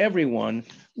conscience for everyone,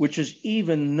 which is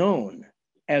even known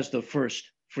as the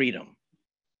first freedom.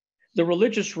 The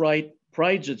religious right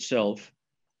prides itself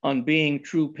on being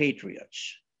true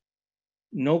patriots.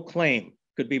 No claim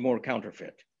could be more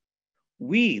counterfeit.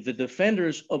 We, the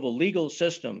defenders of a legal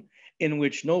system in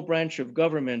which no branch of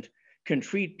government can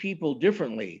treat people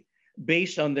differently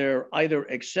based on their either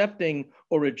accepting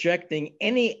or rejecting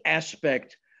any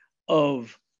aspect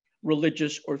of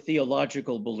religious or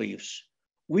theological beliefs.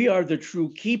 We are the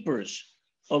true keepers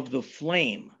of the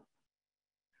flame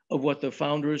of what the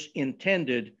founders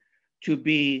intended to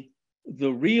be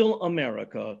the real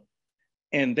America,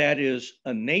 and that is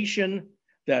a nation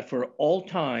that for all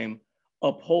time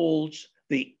upholds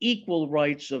the equal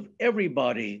rights of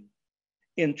everybody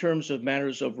in terms of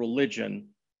matters of religion.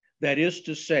 That is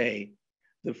to say,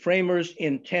 the framers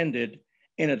intended,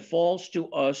 and it falls to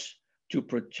us to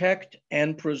protect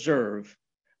and preserve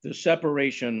the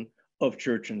separation of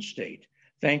church and state.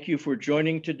 Thank you for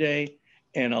joining today,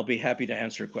 and I'll be happy to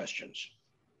answer questions.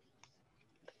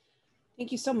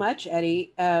 Thank you so much,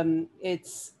 Eddie.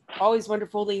 It's always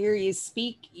wonderful to hear you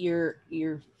speak.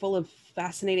 You're full of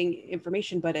fascinating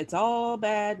information, but it's all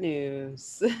bad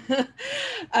news.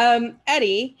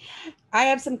 Eddie, I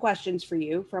have some questions for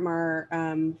you from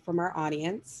our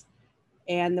audience,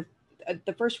 and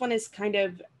the first one is kind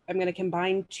of, I'm going to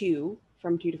combine two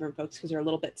from two different folks because they're a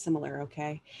little bit similar.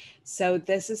 Okay, so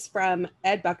this is from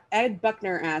Ed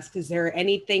Buckner asks, is there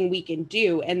anything we can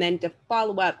do? And then to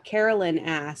follow up, Carolyn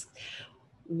asks,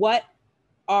 what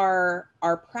are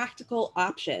our practical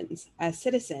options as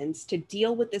citizens to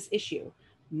deal with this issue?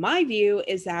 My view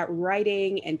is that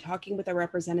writing and talking with our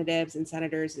representatives and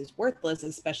senators is worthless,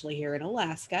 especially here in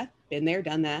Alaska. Been there,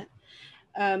 done that.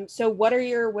 So what are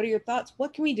your thoughts?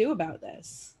 What can we do about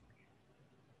this?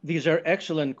 These are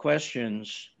excellent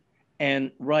questions.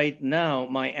 And right now,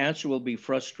 my answer will be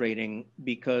frustrating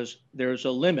because there's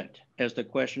a limit, as the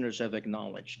questioners have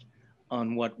acknowledged,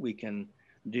 on what we can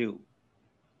do.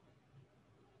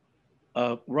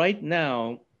 Right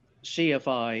now,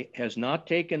 CFI has not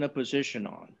taken a position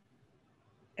on,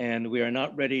 and we are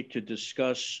not ready to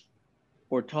discuss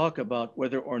or talk about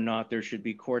whether or not there should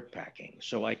be court packing.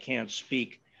 So I can't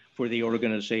speak for the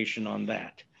organization on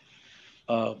that.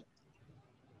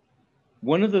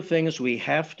 One of the things we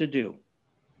have to do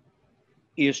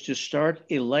is to start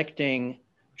electing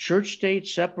church-state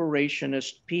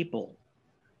separationist people,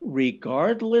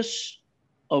 regardless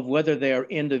of whether they are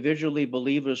individually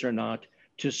believers or not,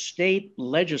 to state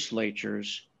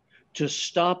legislatures to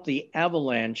stop the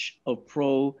avalanche of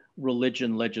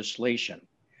pro-religion legislation.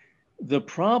 The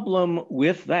problem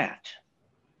with that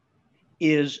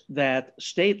is that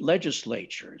state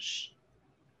legislatures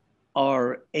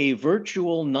are a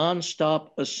virtual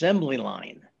nonstop assembly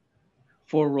line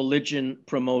for religion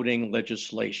promoting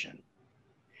legislation.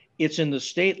 It's in the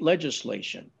state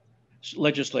legislatures,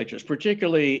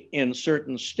 particularly in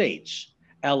certain states,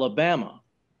 Alabama,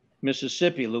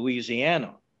 Mississippi,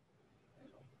 Louisiana,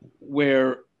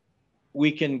 where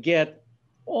we can get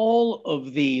all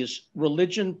of these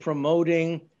religion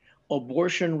promoting,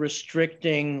 abortion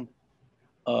restricting,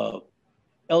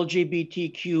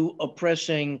 LGBTQ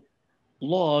oppressing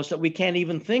laws that we can't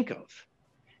even think of.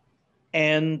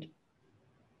 And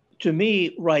to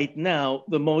me, right now,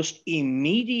 the most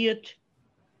immediate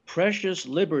precious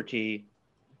liberty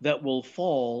that will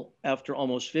fall after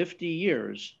almost 50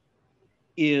 years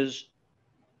is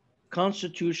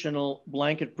constitutional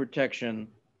blanket protection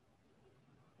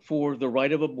for the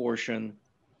right of abortion,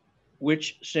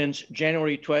 which since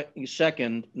January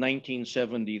 22nd,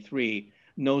 1973,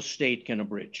 no state can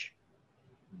abridge.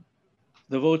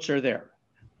 The votes are there.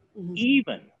 Mm-hmm.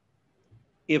 Even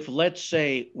if, let's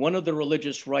say, one of the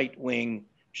religious right-wing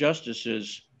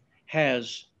justices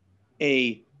has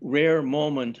a rare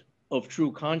moment of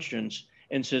true conscience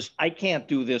and says, I can't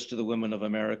do this to the women of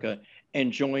America,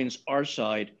 and joins our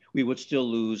side, we would still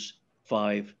lose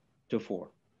 5-4.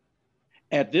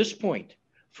 At this point,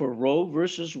 for Roe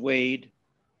versus Wade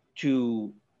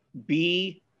to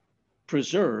be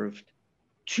preserved,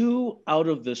 2 out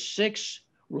of the 6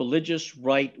 religious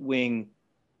right-wing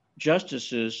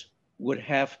justices would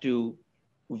have to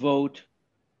vote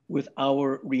with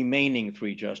our remaining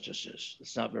 3 justices.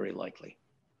 It's not very likely.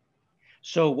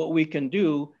 So what we can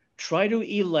do, try to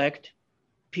elect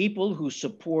people who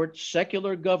support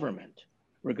secular government,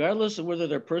 regardless of whether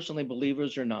they're personally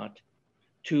believers or not,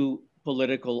 to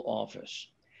political office.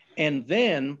 And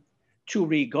then to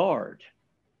regard,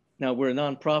 now we're a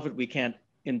nonprofit, we can't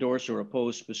endorse or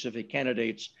oppose specific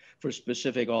candidates for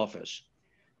specific office.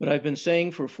 But I've been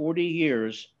saying for 40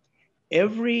 years,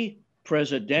 every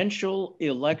presidential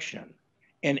election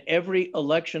and every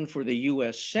election for the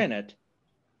US Senate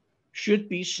should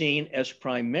be seen as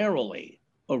primarily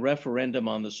a referendum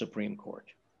on the Supreme Court.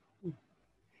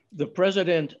 The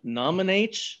president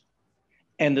nominates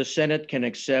and the Senate can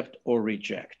accept or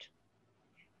reject.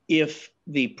 If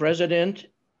the president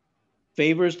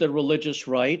favors the religious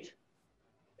right,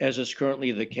 as is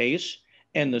currently the case,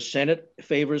 and the Senate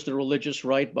favors the religious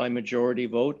right by majority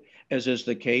vote, as is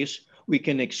the case, we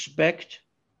can expect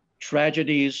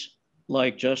tragedies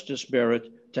like Justice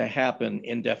Barrett to happen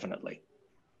indefinitely.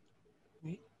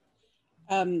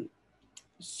 Right.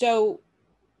 So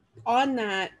on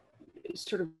that,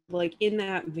 sort of like in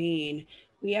that vein,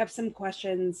 we have some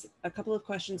questions, a couple of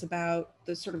questions about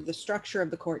the sort of the structure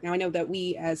of the court. Now, I know that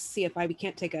we as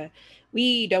CFI,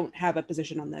 we don't have a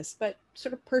position on this, but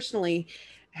sort of personally,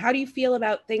 how do you feel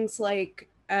about things like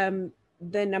the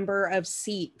number of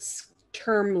seats,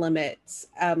 term limits,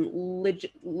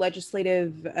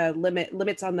 legislative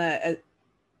limits on the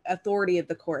authority of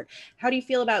the court? How do you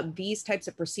feel about these types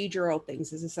of procedural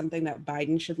things? Is this something that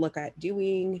Biden should look at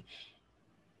doing?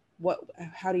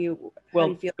 How do you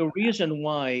feel? The reason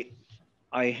why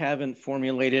I haven't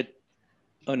formulated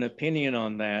an opinion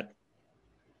on that,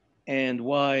 and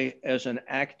why as an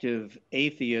active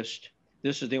atheist,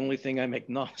 this is the only thing I'm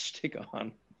agnostic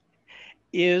on,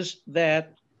 is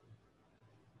that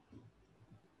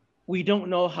we don't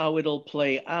know how it'll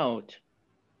play out,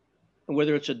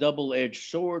 whether it's a double-edged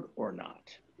sword or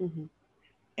not. Mm-hmm.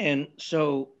 And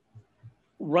so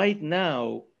right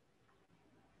now,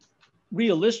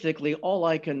 realistically, all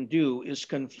I can do is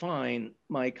confine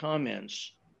my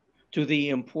comments to the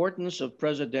importance of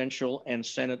presidential and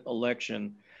Senate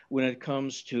election when it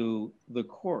comes to the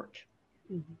court.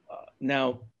 Mm-hmm.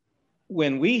 Now,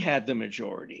 when we had the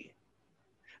majority,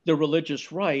 the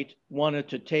religious right wanted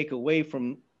to take away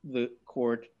from the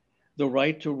court the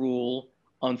right to rule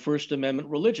on First Amendment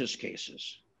religious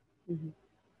cases. Mm-hmm.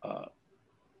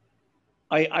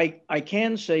 I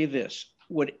can say this.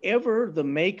 Whatever the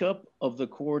makeup of the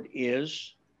court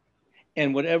is,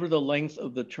 and whatever the length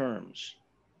of the terms,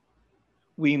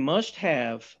 we must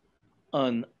have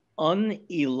an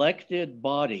unelected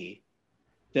body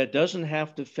that doesn't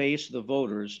have to face the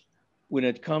voters when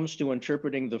it comes to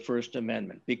interpreting the First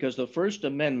Amendment, because the First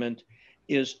Amendment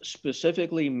is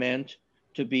specifically meant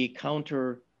to be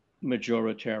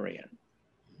counter-majoritarian.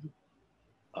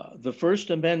 The First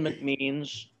Amendment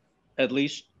means, at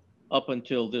least up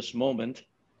until this moment,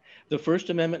 the First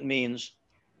Amendment means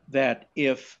that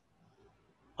if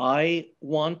I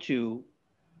want to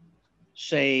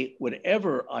say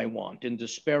whatever I want in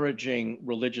disparaging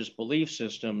religious belief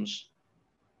systems,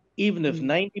 even if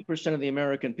 90% of the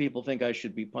American people think I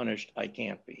should be punished, I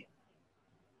can't be.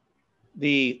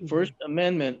 The First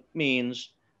Amendment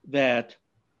means that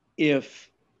if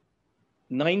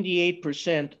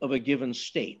 98% of a given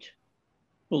state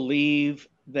believe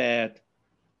that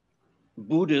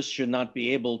Buddhists should not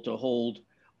be able to hold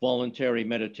voluntary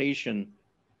meditation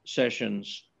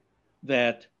sessions,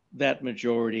 that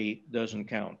majority doesn't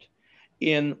count.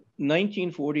 In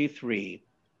 1943,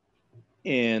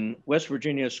 in West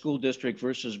Virginia School District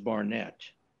versus Barnett,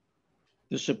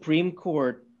 the Supreme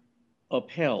Court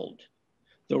upheld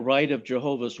the right of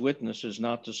Jehovah's Witnesses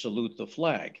not to salute the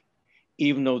flag,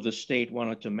 even though the state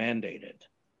wanted to mandate it.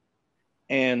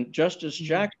 And Justice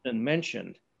Jackson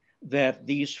mentioned that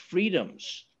these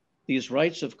freedoms, these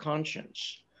rights of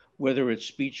conscience, whether it's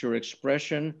speech or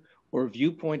expression or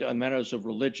viewpoint on matters of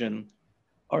religion,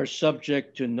 are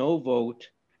subject to no vote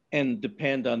and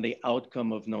depend on the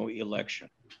outcome of no election.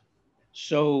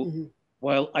 So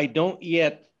while I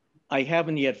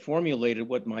haven't yet formulated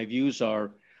what my views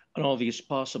are on all these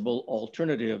possible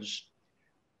alternatives,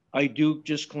 I do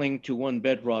just cling to one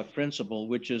bedrock principle,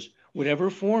 which is whatever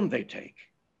form they take,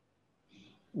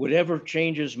 whatever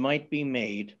changes might be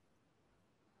made,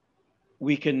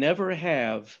 we can never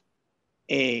have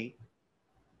a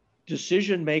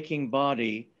decision-making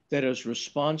body that is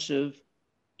responsive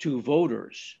to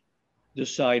voters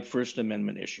decide First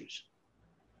Amendment issues.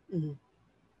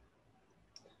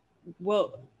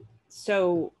 Well,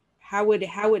 so how would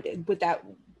that,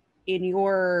 in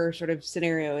your sort of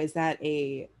scenario, is that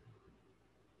a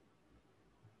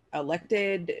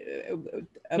elected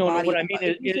No, body? what I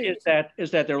mean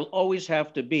is that there'll always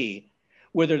have to be,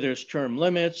 whether there's term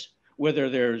limits, whether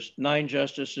there's 9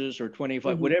 justices or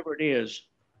 25, whatever it is.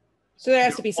 So there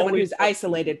has to be someone who's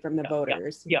isolated from the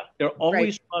voters. Yeah, there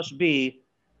always must be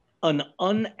an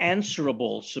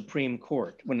unanswerable Supreme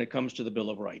Court when it comes to the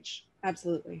Bill of Rights.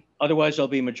 Absolutely. Otherwise, there'll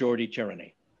be majority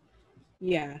tyranny.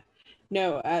 Yeah.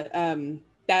 No.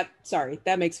 That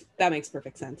makes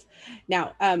perfect sense.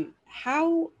 Now,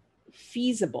 how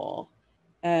feasible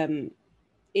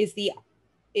is the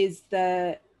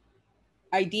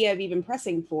idea of even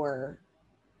pressing for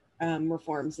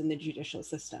reforms in the judicial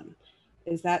system?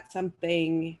 Is that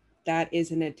something that is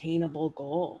an attainable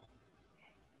goal?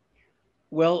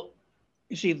 Well,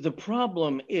 you see, the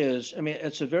problem is, I mean,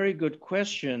 it's a very good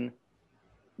question,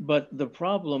 but the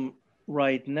problem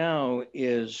right now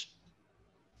is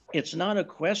it's not a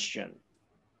question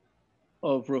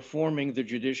of reforming the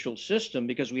judicial system,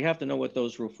 because we have to know what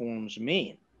those reforms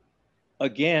mean.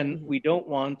 Again, we don't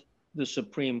want the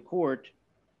Supreme Court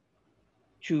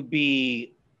to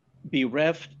be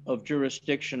bereft of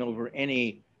jurisdiction over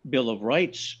any Bill of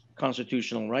Rights,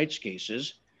 constitutional rights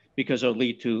cases, because it'll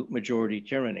lead to majority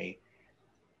tyranny.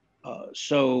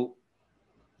 So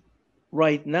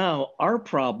right now, our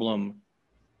problem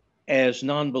as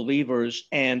non-believers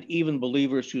and even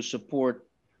believers who support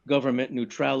government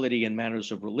neutrality in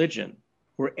matters of religion,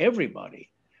 for everybody,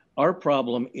 our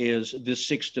problem is this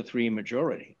 6-3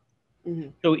 majority.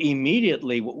 So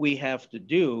immediately what we have to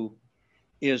do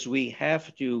is we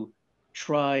have to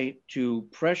try to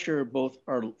pressure both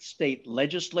our state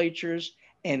legislatures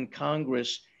and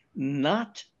Congress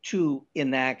not to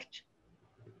enact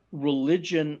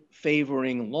religion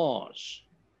favoring laws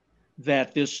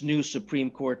that this new Supreme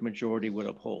Court majority would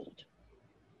uphold.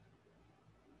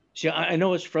 See, I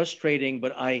know it's frustrating,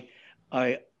 but I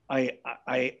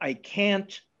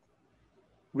can't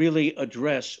really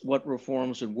address what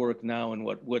reforms would work now and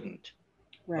what wouldn't.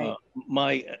 Right.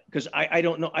 Because I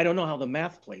don't know how the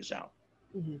math plays out.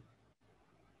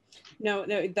 No,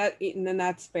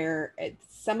 that's fair.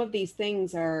 Some of these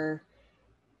things are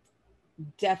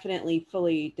definitely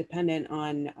fully dependent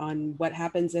on what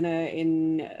happens in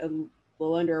a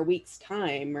little under a week's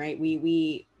time, right?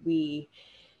 We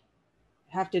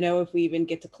have to know if we even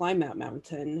get to climb that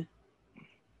mountain.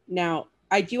 Now,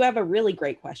 I do have a really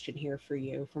great question here for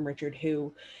you from Richard,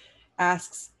 who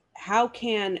asks, how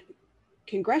can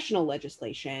congressional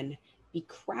legislation be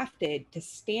crafted to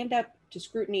stand up to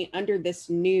scrutiny under this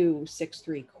new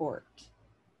 6-3 court?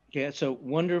 Yeah, it's a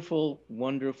wonderful,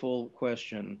 wonderful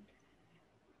question.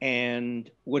 And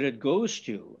what it goes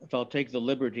to, if I'll take the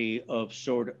liberty of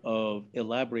sort of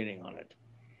elaborating on it,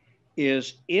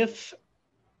 is if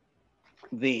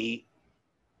the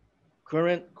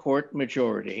current court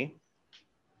majority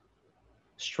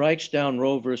strikes down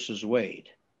Roe versus Wade,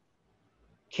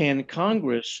 can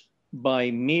Congress,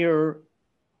 by mere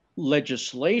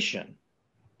legislation,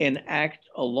 enact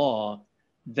a law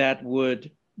that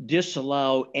would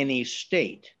disallow any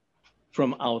state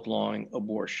from outlawing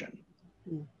abortion?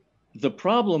 The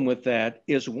problem with that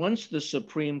is once the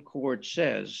Supreme Court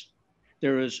says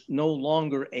there is no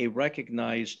longer a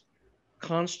recognized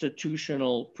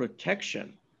constitutional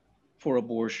protection for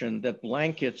abortion that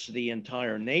blankets the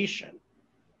entire nation,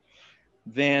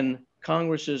 then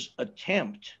Congress's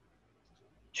attempt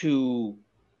to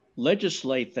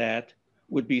legislate that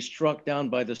would be struck down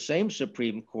by the same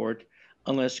Supreme Court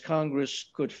unless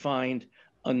Congress could find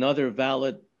another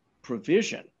valid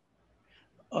provision.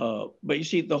 But you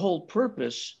see, the whole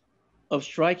purpose of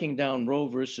striking down Roe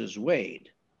versus Wade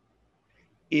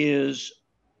is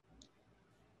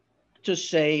to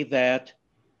say that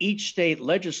each state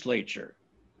legislature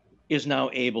is now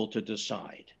able to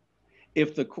decide.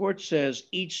 If the court says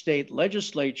each state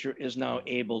legislature is now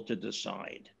able to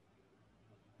decide,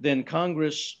 then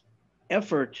Congress'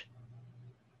 effort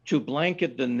to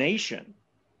blanket the nation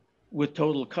with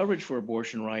total coverage for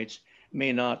abortion rights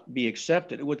may not be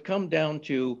accepted. It would come down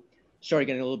to, sorry,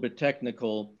 getting a little bit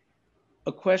technical,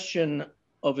 a question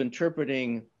of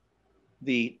interpreting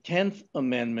the 10th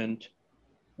Amendment,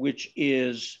 which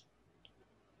is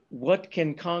what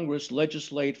can Congress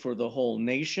legislate for the whole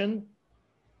nation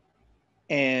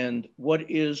and what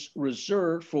is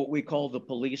reserved for what we call the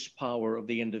police power of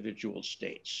the individual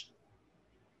states.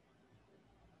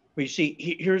 But you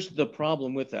see, here's the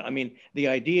problem with that. I mean, the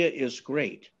idea is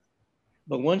great,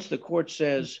 but once the court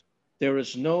says there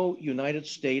is no United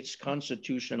States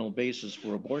constitutional basis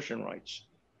for abortion rights,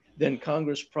 then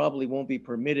Congress probably won't be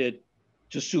permitted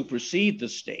to supersede the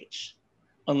states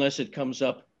unless it comes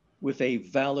up with a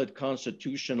valid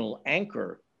constitutional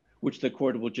anchor, which the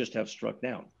court will just have struck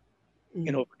down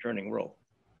in overturning Roe.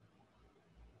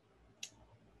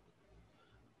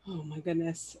 Oh my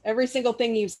goodness. Every single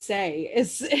thing you say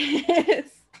is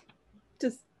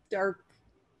just dark.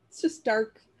 It's just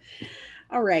dark.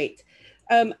 All right.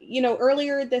 You know,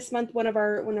 earlier this month, one of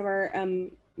our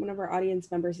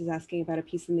audience members is asking about a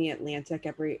piece in the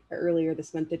Atlantic earlier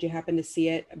this month. Did you happen to see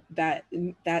it?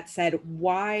 That said,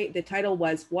 why the title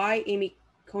was "Why Amy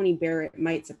Coney Barrett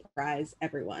Might Surprise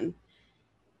Everyone."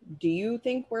 Do you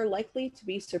think we're likely to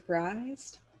be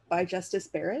surprised by Justice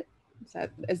Barrett?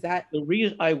 Is that the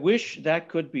reason? I wish that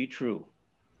could be true.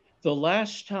 The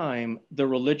last time the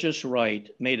religious right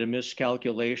made a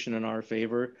miscalculation in our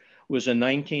favor was in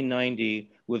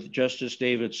 1990 with Justice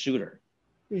David Souter.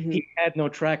 He had no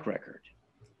track record.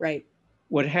 Right.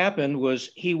 What happened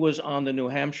was he was on the New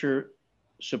Hampshire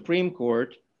Supreme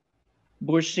Court.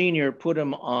 Bush Sr. put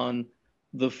him on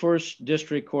the First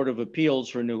District Court of Appeals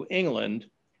for New England,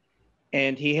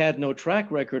 and he had no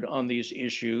track record on these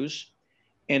issues.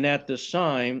 And at the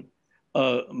time,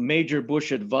 a major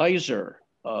Bush advisor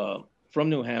from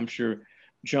New Hampshire,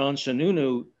 John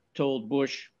Sununu, told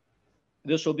Bush,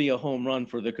 this will be a home run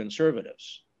for the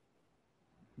conservatives.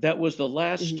 That was the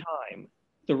last time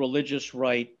the religious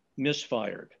right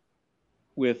misfired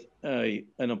with an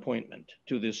appointment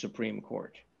to the Supreme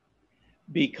Court,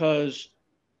 because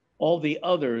all the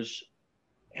others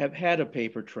have had a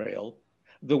paper trail.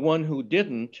 The one who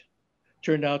didn't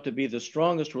turned out to be the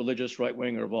strongest religious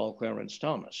right-winger of all, Clarence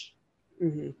Thomas.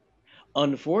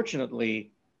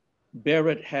 Unfortunately,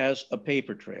 Barrett has a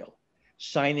paper trail,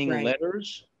 signing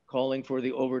letters calling for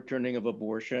the overturning of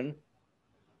abortion,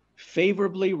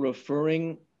 favorably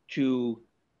referring to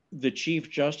the Chief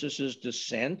Justice's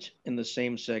dissent in the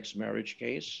same-sex marriage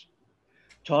case,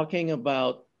 talking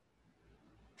about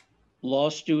law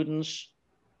students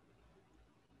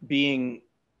being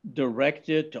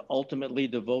directed to ultimately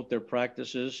devote their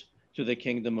practices to the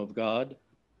kingdom of God.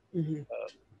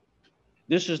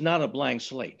 This is not a blank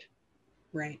slate.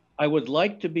 Right. I would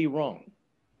like to be wrong.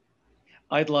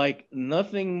 I'd like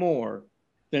nothing more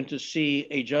than to see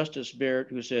a Justice Barrett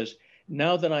who says,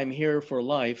 now that I'm here for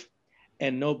life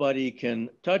and nobody can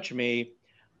touch me,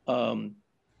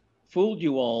 fooled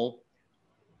you all,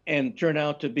 and turn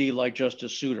out to be like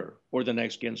Justice Souter or the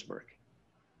next Ginsburg.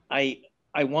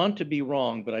 I want to be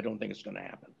wrong, but I don't think it's going to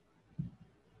happen.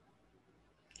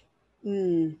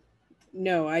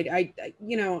 No, I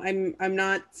you know, I'm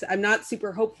not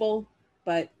super hopeful,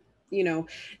 but you know,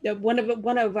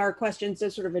 one of our questions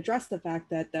does sort of address the fact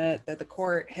that the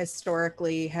court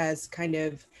historically has kind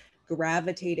of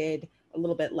gravitated a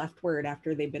little bit leftward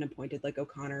after they've been appointed, like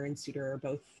O'Connor and Souter are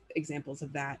both examples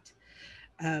of that.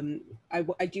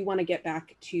 I do want to get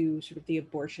back to sort of the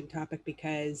abortion topic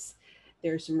because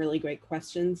there's some really great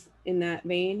questions in that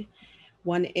vein.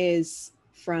 One is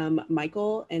from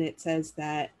Michael, and it says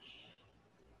that,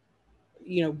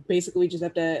 basically we just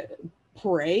have to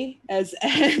pray as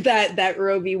that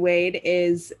Roe v. Wade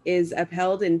is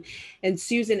upheld. And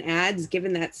Susan adds,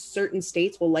 given that certain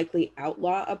states will likely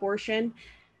outlaw abortion,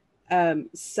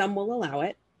 some will allow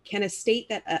it. Can a state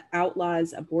that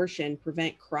outlaws abortion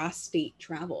prevent cross-state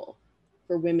travel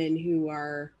for women who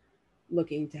are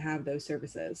looking to have those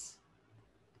services?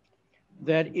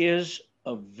 That is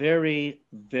a very,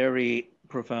 very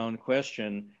profound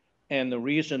question. And the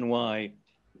reason why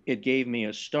it gave me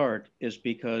a start is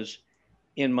because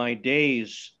in my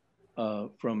days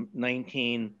from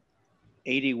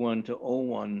 1981 to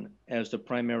 01 as the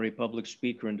primary public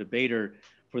speaker and debater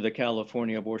for the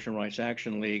California Abortion Rights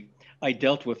Action League, I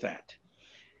dealt with that.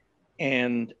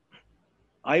 And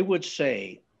I would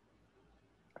say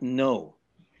no,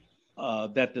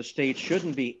 that the state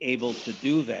shouldn't be able to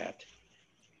do that,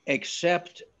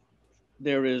 except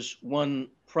there is one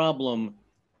problem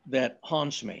that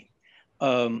haunts me.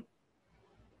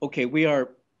 Okay, we are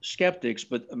skeptics,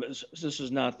 but this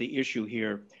is not the issue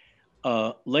here.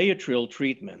 Laetrile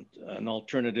treatment, an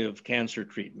alternative cancer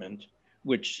treatment,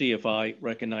 which CFI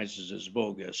recognizes as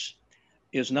bogus,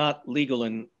 is not legal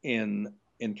in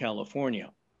California.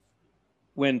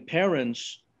 When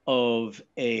parents of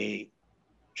a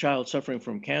child suffering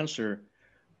from cancer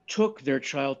took their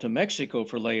child to Mexico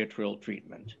for Laetrile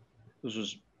treatment, this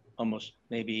was almost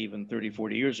maybe even 30,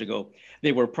 40 years ago,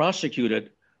 they were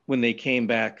prosecuted when they came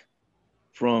back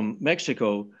from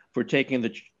Mexico for taking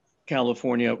the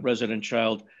California resident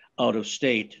child out of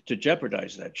state to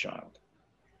jeopardize that child.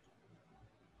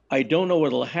 I don't know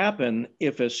what will happen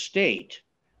if a state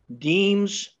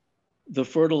deems the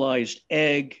fertilized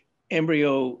egg,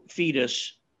 embryo,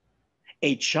 fetus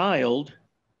a child,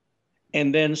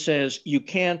 and then says you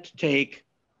can't take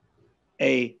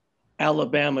a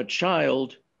Alabama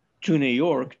child to New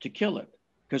York to kill it.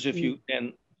 Because if you,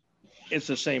 and it's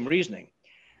the same reasoning.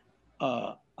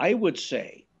 I would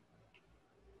say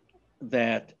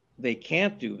that they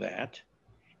can't do that.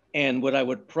 And what I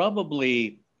would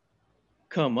probably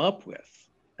come up with,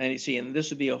 and you see, and this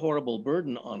would be a horrible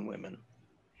burden on women,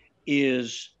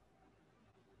 is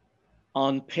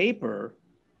on paper,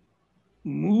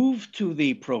 move to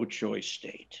the pro-choice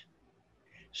state,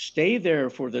 stay there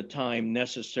for the time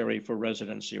necessary for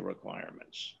residency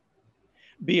requirements,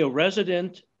 be a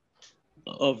resident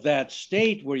of that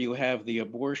state where you have the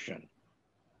abortion,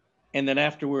 and then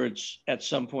afterwards, at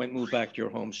some point, move back to your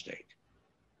home state.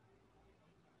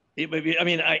 I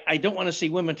mean, I don't want to see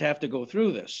women to have to go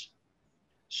through this.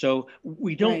 So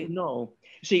we don't know.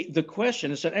 See, the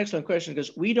question is an excellent question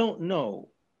because we don't know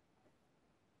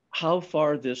how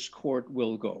far this court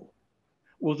will go.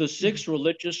 Will the 6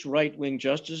 religious right-wing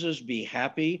justices be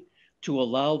happy to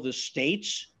allow the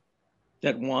states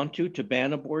that want to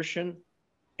ban abortion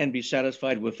and be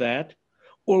satisfied with that?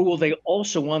 Or will they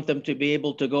also want them to be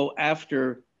able to go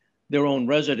after their own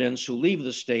residents who leave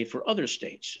the state for other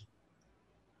states?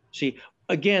 See,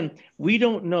 again, we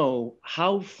don't know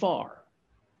how far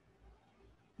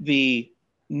the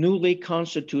newly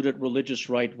constituted religious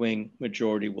right-wing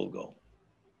majority will go.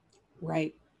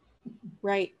 Right.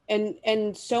 Right.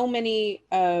 And so many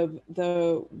of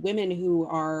the women who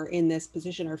are in this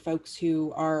position are folks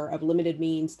who are of limited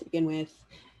means to begin with.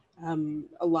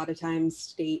 A lot of times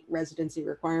state residency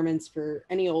requirements for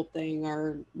any old thing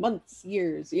are months,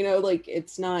 years, like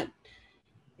it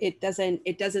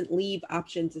doesn't leave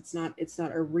options. It's not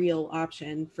a real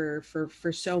option for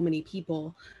so many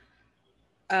people.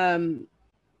 Now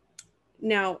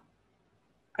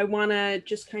I want to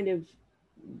just kind of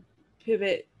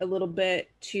pivot a little bit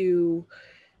to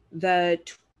the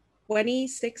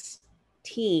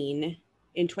 2016.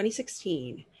 In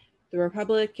 2016, the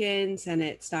Republican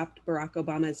Senate stopped Barack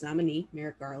Obama's nominee,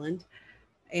 Merrick Garland,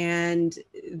 and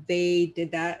they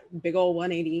did that big old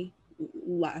 180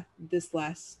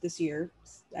 this year,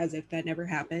 as if that never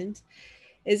happened.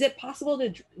 Is it possible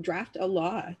to draft a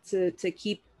law to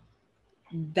keep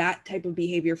that type of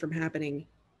behavior from happening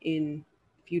in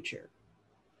future?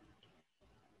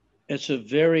 It's a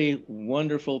very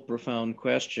wonderful, profound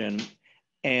question.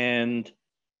 And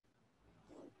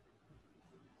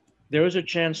there is a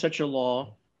chance such a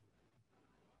law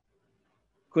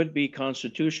could be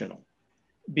constitutional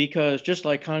because just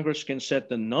like Congress can set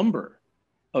the number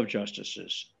of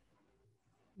justices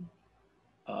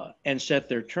and set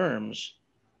their terms,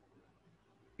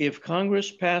 if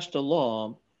Congress passed a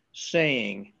law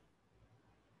saying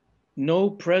no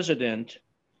president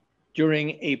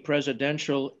during a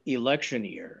presidential election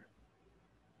year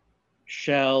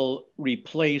shall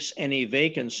replace any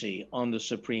vacancy on the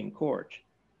Supreme Court.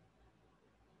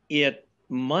 It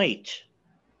might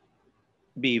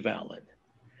be valid.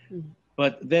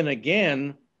 But then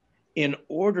again, in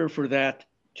order for that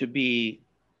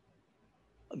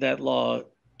law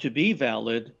to be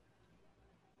valid,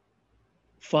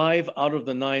 5 out of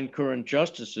the 9 current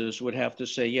justices would have to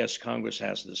say, yes, Congress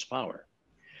has this power.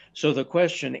 So the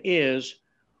question is,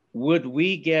 would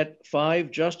we get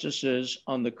 5 justices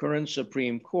on the current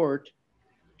Supreme Court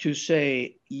to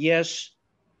say, yes,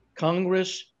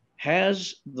 Congress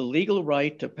has the legal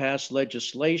right to pass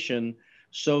legislation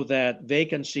so that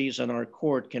vacancies on our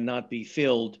court cannot be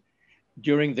filled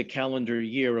during the calendar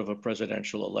year of a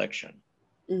presidential election?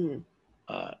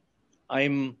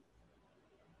 I'm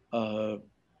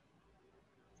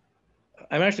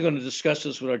actually going to discuss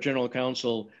this with our general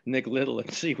counsel, Nick Little,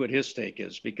 and see what his take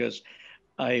is, because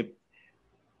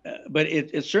but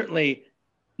it's certainly,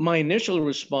 my initial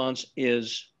response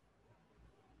is,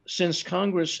 since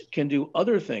Congress can do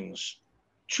other things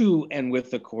to and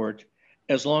with the court,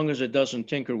 as long as it doesn't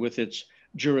tinker with its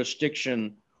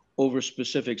jurisdiction over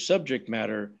specific subject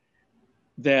matter,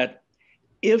 that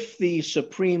if the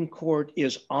Supreme Court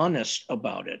is honest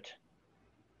about it,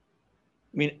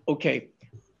 I mean, okay,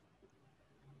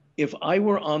 if I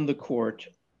were on the court,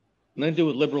 nothing to do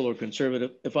with liberal or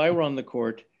conservative, if I were on the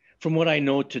court, from what I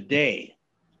know today,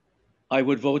 I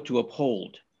would vote to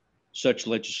uphold such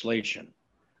legislation.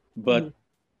 But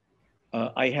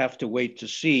I have to wait to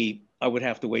see, I would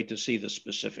have to wait to see the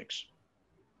specifics.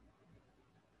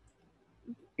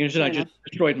 You know, I just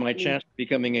destroyed my chance of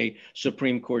becoming a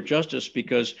Supreme Court justice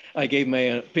because I gave my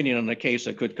opinion on a case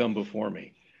that could come before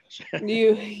me.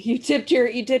 You tipped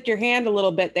your hand a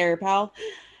little bit there, pal.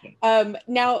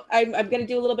 Now I'm going to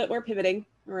do a little bit more pivoting,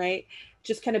 right?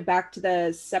 Just kind of back to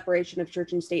the separation of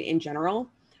church and state in general.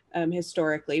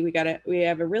 Historically, we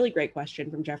have a really great question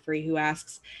from Jeffrey, who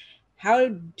asks, how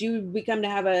do we come to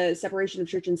have a separation of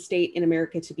church and state in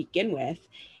America to begin with?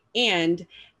 And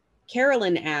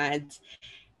Carolyn adds,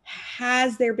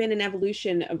 has there been an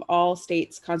evolution of all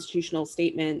states' constitutional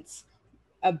statements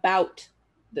about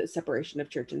the separation of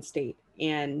church and state?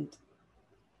 And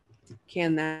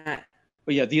can that?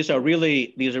 Well, yeah, these are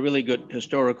really good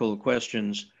historical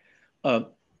questions.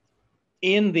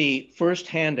 In the first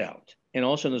handout and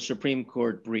also in the Supreme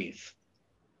Court brief,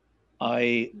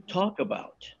 I talk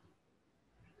about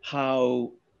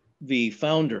how the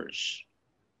founders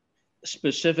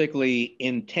specifically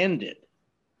intended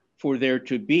for there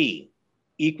to be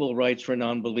equal rights for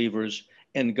non-believers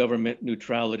and government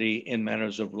neutrality in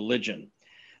matters of religion.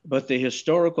 But the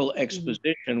historical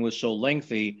exposition was so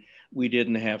lengthy, we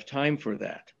didn't have time for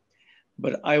that.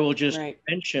 But I will just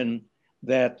mention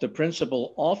that the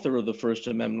principal author of the First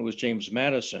Amendment was James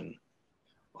Madison,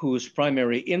 whose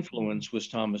primary influence was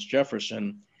Thomas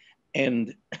Jefferson.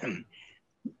 And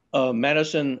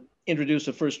Madison introduced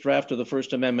the first draft of the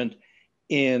First Amendment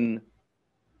in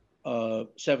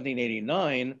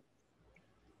 1789.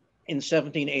 In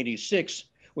 1786,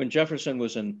 when Jefferson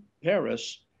was in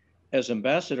Paris as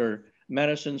ambassador,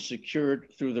 Madison secured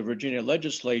through the Virginia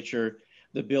legislature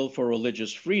the Bill for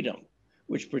Religious Freedom,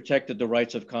 which protected the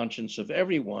rights of conscience of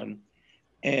everyone.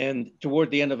 And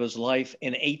toward the end of his life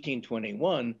in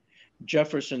 1821,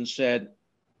 Jefferson said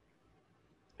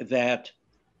that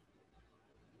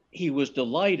he was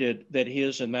delighted that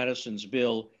his and Madison's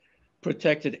bill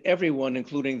protected everyone,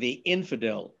 including the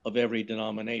infidel of every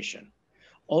denomination.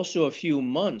 Also, a few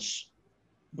months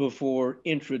before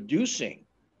introducing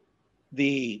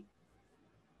the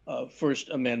First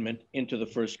Amendment into the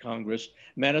First Congress,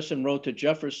 Madison wrote to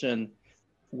Jefferson,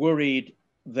 worried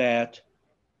that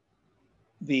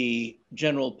the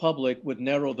general public would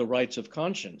narrow the rights of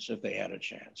conscience if they had a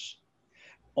chance.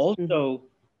 Also,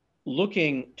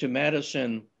 looking to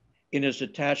Madison in his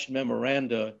attached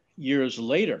memoranda years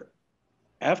later,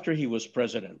 after he was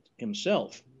president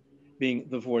himself, being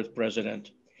the 4th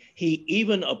president, he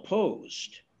even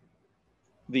opposed,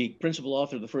 the principal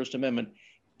author of the First Amendment,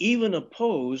 even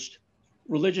opposed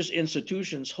religious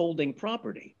institutions holding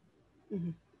property,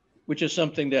 which is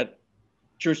something that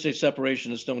church-state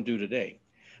separationists don't do today.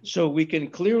 So we can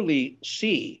clearly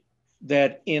see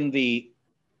that in the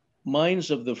minds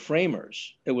of the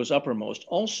framers, it was uppermost.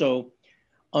 Also,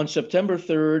 on September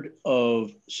 3rd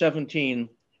of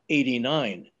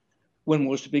 1789, when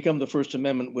was to become the First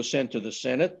Amendment was sent to the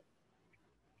Senate,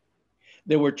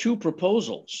 there were 2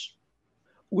 proposals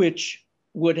which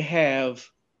would have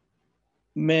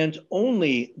meant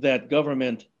only that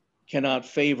government cannot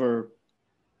favor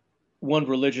one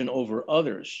religion over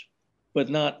others, but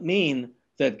not mean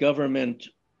that government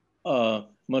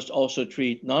must also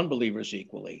treat non-believers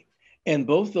equally. And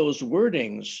both those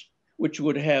wordings, which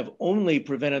would have only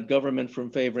prevented government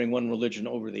from favoring one religion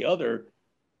over the other,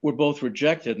 were both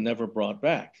rejected and never brought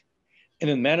back. And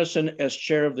then Madison, as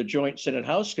chair of the Joint Senate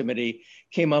House Committee,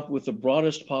 came up with the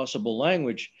broadest possible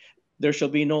language. There shall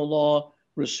be no law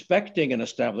respecting an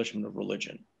establishment of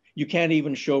religion. You can't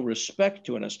even show respect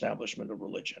to an establishment of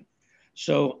religion.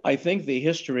 So I think the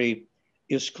history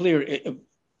is clear,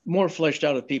 more fleshed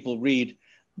out if people read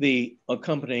the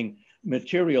accompanying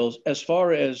materials. As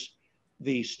far as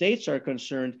the states are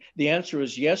concerned, the answer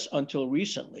is yes, until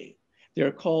recently.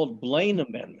 They're called Blaine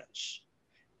amendments,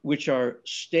 which are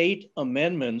state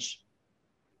amendments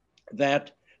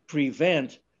that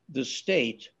prevent the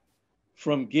state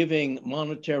from giving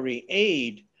monetary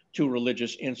aid to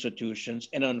religious institutions.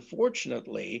 And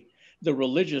unfortunately, the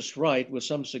religious right, with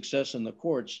some success in the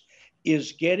courts,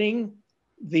 is getting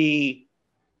the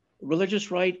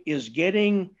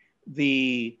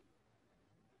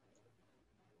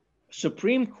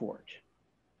Supreme Court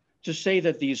to say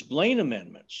that these Blaine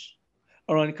amendments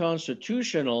are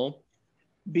unconstitutional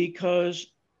because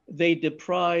they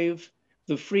deprive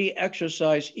the free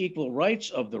exercise equal rights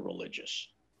of the religious.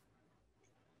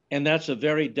 And that's a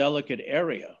very delicate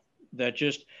area that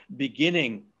just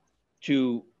beginning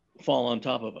to fall on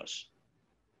top of us.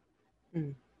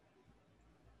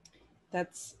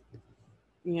 That's,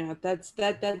 yeah,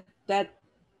 that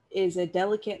is a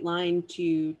delicate line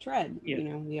to tread. Yeah. You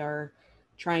know, we are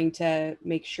trying to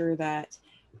make sure that,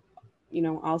 you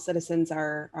know, all citizens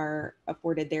are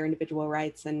afforded their individual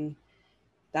rights, and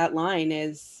that line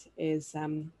is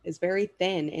very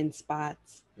thin in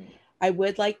spots. I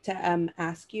would like to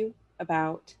ask you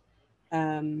about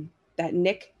that.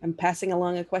 Nick, I'm passing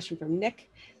along a question from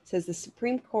Nick. It says, the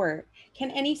Supreme Court,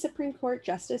 can any Supreme Court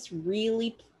justice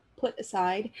really put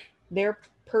aside their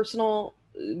personal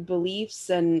beliefs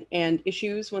and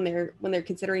issues when they're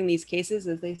considering these cases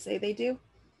as they say they do?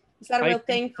 Is that a real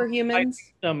thing for humans?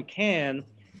 Some can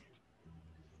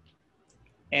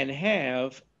and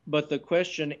have, but the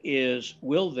question is,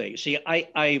 will they? See,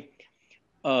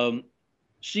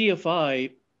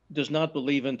 CFI does not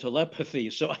believe in telepathy,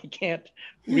 so I can't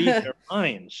read their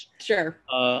minds. Sure.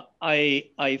 I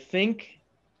think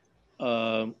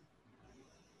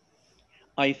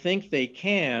they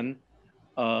can.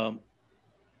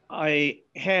 I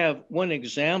have one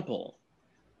example.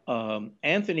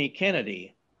 Anthony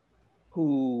Kennedy,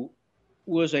 who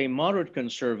was a moderate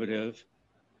conservative,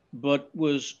 but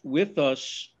was with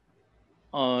us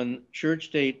on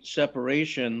church-state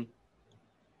separation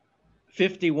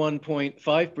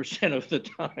 51.5% of the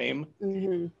time.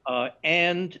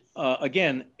 And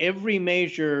again, every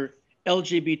major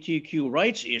LGBTQ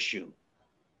rights issue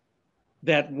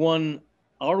that won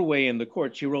our way in the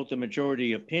courts, he wrote the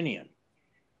majority opinion.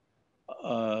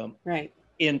 Right.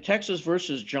 In Texas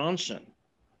versus Johnson,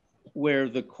 where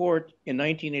the court in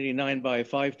 1989 by a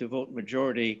 5-to-vote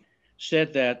majority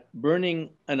said that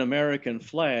burning an American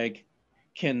flag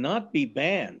cannot be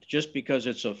banned just because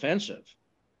it's offensive,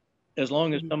 as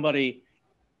long as somebody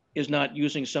is not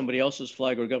using somebody else's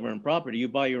flag or government property. You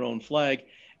buy your own flag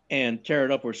and tear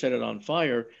it up or set it on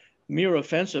fire. Mere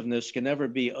offensiveness can never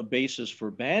be a basis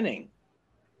for banning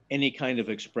any kind of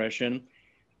expression.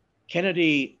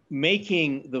 Kennedy,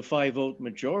 making the 5-vote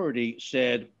majority,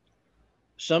 said,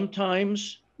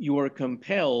 sometimes you are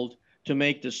compelled to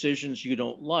make decisions you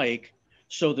don't like,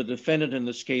 so the defendant in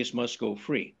this case must go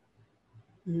free.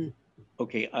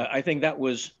 Okay, I think that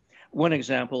was one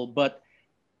example, but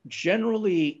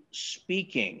generally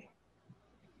speaking,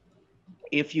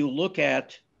 if you look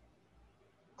at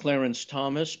Clarence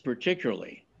Thomas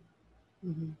particularly,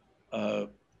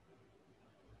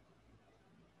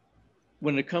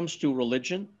 when it comes to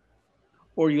religion,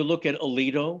 or you look at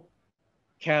Alito,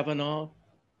 Kavanaugh,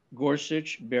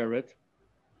 Gorsuch, Barrett,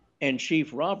 and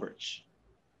Chief Roberts,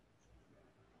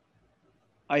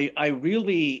 I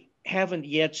really haven't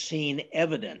yet seen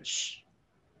evidence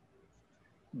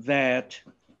that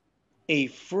a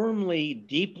firmly,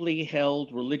 deeply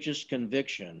held religious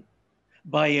conviction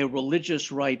by a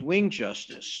religious right-wing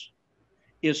justice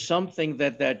is something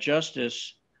that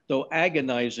justice, though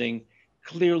agonizing,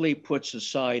 clearly puts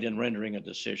aside in rendering a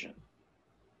decision.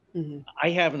 I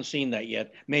haven't seen that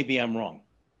yet. Maybe I'm wrong.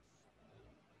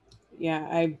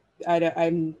 Yeah,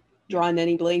 I'm drawing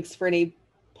any blanks for any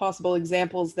possible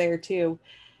examples there too.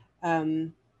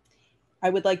 I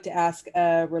would like to ask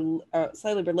a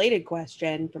slightly related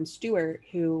question from Stuart,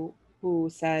 who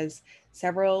says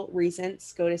several recent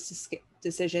SCOTUS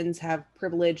decisions have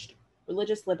privileged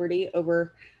religious liberty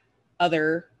over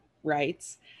other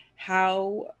rights.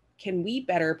 How can we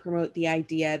better promote the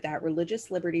idea that religious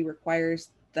liberty requires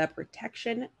the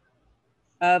protection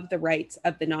of the rights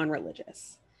of the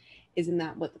non-religious? Isn't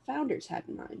that what the founders had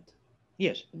in mind?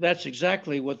 Yes, that's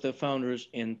exactly what the founders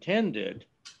intended.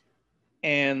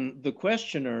 And the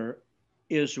questioner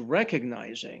is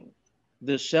recognizing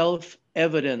the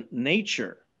self-evident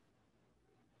nature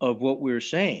of what we're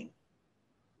saying.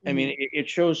 I mean, it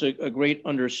shows a great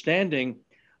understanding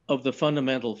of the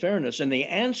fundamental fairness. And the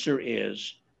answer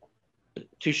is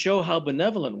to show how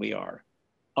benevolent we are.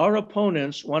 Our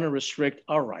opponents want to restrict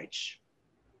our rights.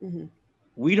 Mm-hmm.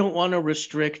 We don't want to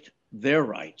restrict their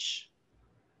rights.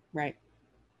 Right.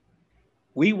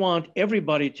 We want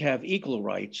everybody to have equal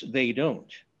rights. They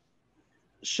don't.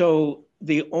 So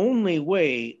the only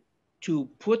way to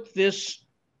put this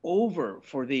over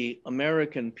for the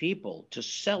American people, to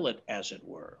sell it, as it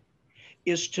were,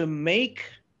 is to make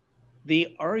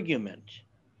the argument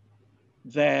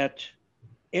that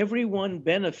everyone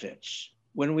benefits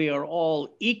when we are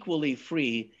all equally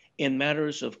free in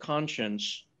matters of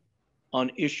conscience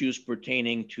on issues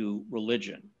pertaining to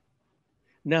religion.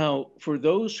 Now, for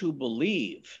those who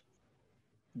believe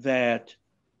that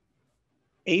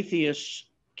atheists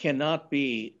cannot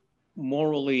be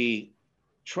morally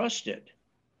trusted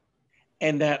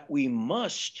and that we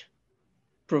must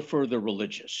prefer the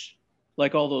religious,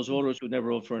 like all those voters who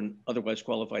never vote for an otherwise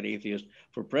qualified atheist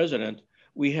for president,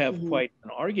 we have quite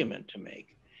an argument to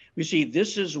make. You see,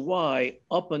 this is why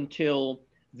up until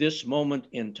this moment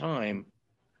in time,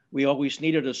 we always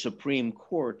needed a Supreme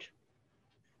Court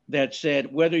that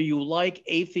said whether you like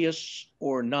atheists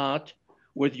or not,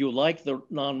 whether you like the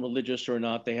non-religious or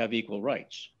not, they have equal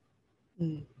rights.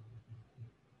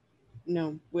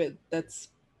 No, that's,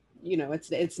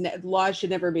 it's laws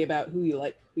should never be about who you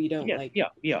like, who you don't like. Yeah.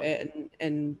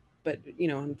 But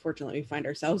unfortunately, we find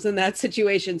ourselves in that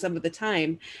situation some of the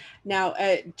time. Now,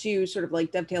 to sort of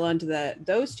like dovetail onto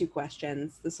those two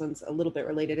questions, this one's a little bit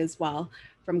related as well,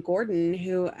 from Gordon,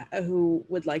 who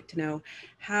would like to know,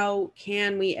 how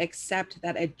can we accept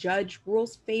that a judge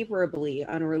rules favorably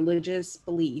on a religious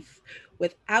belief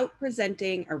without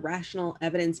presenting a rational,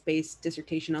 evidence-based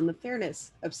dissertation on the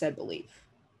fairness of said belief?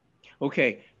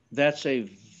 Okay, that's a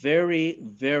very,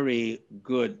 very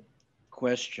good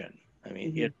question. I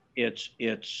mean,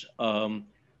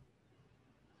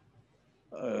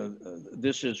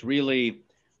 this is really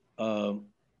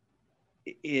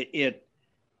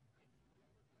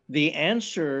the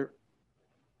answer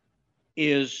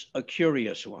is a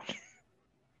curious one,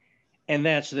 and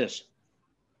that's this: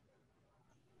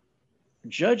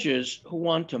 judges who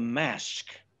want to mask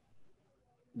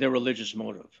their religious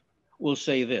motive will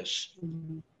say this: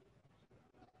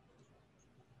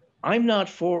 I'm not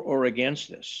for or against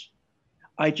this.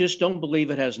 I just don't believe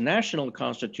it has national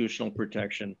constitutional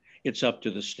protection. It's up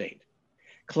to the state.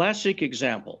 Classic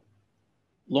example,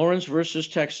 Lawrence versus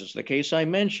Texas, the case I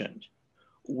mentioned,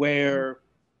 where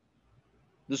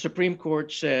the Supreme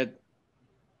Court said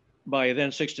by a then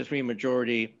 6-3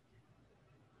 majority,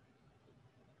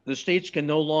 the states can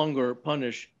no longer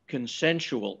punish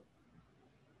consensual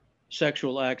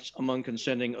sexual acts among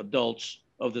consenting adults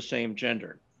of the same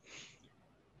gender,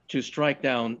 to strike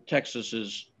down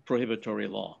Texas's prohibitory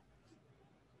law.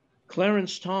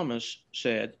 Clarence Thomas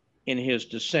said in his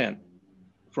dissent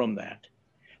from that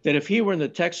if he were in the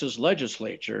Texas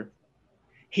legislature,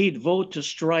 he'd vote to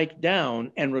strike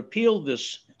down and repeal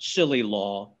this silly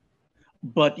law,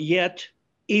 but yet,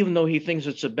 even though he thinks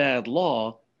it's a bad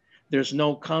law, there's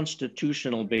no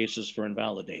constitutional basis for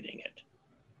invalidating it.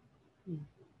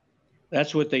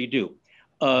 That's what they do.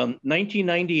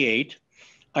 1998,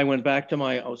 I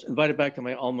was invited back to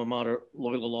my alma mater,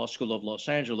 Loyola Law School of Los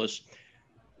Angeles,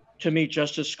 to meet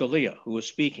Justice Scalia, who was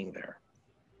speaking there.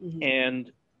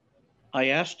 And I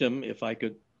asked him if I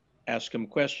could ask him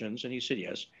questions, and he said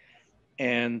yes.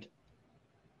 And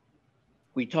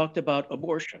we talked about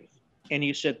abortion. And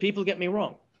he said, people get me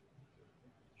wrong.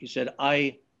 He said,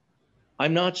 I'm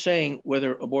not saying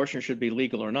whether abortion should be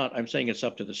legal or not. I'm saying it's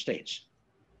up to the states.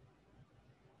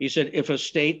 He said, if a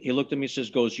state, he looked at me and says,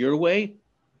 goes your way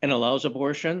and allows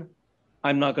abortion,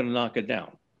 I'm not going to knock it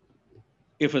down.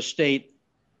 If a state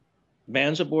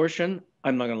bans abortion,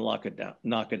 I'm not going to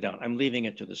knock it down. I'm leaving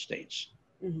it to the states.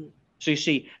 So you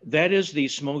see, that is the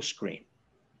smokescreen.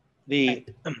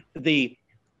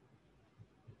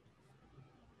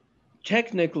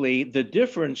 Technically, the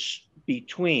difference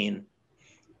between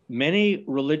many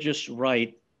religious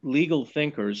right legal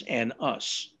thinkers and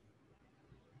us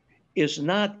is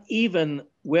not even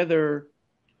whether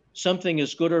something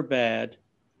is good or bad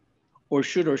or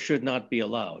should not be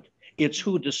allowed. It's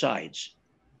who decides.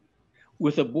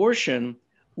 With abortion,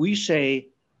 we say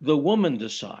the woman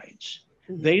decides.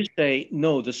 They say,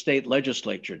 no, the state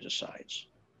legislature decides.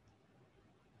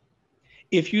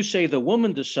 If you say the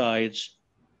woman decides,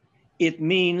 it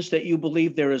means that you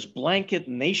believe there is blanket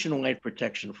nationwide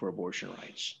protection for abortion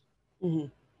rights.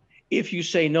 If you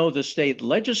say, no, the state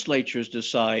legislatures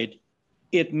decide,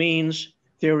 it means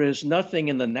there is nothing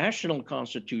in the national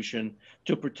constitution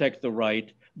to protect the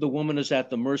right. The woman is at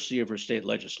the mercy of her state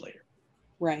legislator.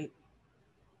 Right.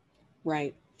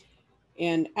 Right.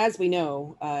 And as we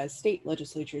know, state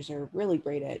legislatures are really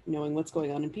great at knowing what's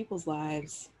going on in people's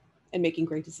lives and making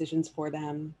great decisions for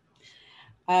them.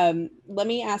 Let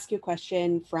me ask you a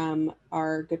question from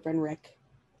our good friend Rick,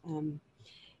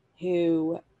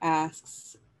 who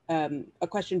asks a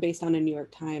question based on a New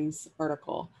York Times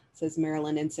article. It says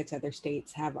Maryland and 6 other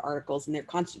states have articles in their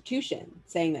constitution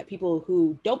saying that people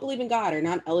who don't believe in God are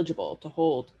not eligible to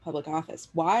hold public office.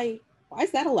 Why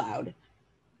is that allowed?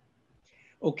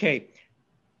 Okay.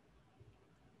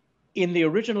 In the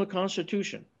original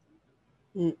Constitution,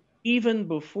 even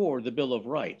before the Bill of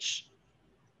Rights,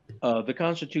 the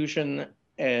Constitution,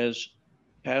 as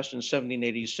passed in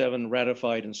 1787,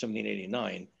 ratified in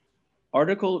 1789,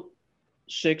 Article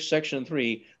 6, Section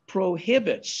 3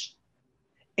 prohibits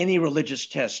any religious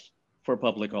test for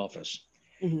public office.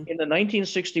 In the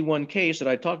 1961 case that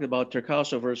I talked about,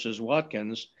 Torcaso versus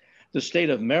Watkins, the state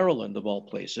of Maryland, of all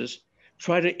places,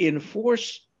 tried to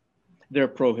enforce their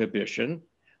prohibition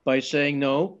by saying,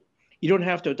 no, you don't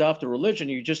have to adopt a religion,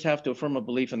 you just have to affirm a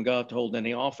belief in God to hold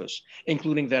any office,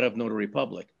 including that of notary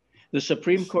public. The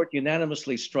Supreme Court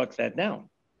unanimously struck that down.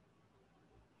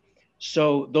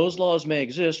 So those laws may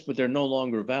exist, but they're no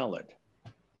longer valid.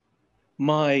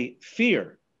 My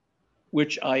fear,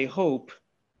 which I hope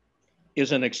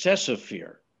is an excessive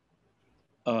fear,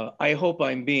 I hope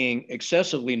I'm being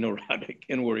excessively neurotic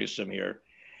and worrisome here,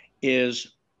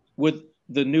 is with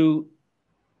the new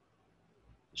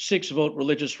 6-vote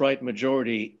religious right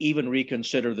majority even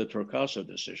reconsider the Torcaso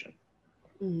decision?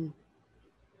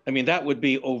 I mean, that would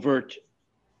be overt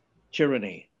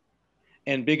tyranny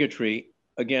and bigotry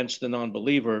against the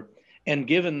non-believer. And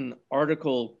given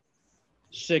Article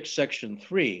 6, Section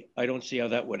 3, I don't see how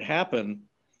that would happen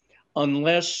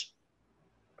unless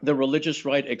the religious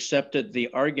right accepted the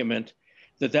argument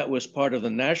that that was part of the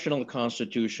national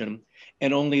constitution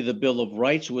and only the Bill of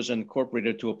Rights was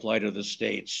incorporated to apply to the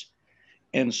states.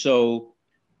 And so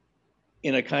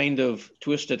in a kind of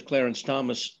twisted Clarence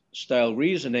Thomas style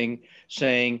reasoning,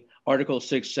 saying Article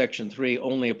 6, Section 3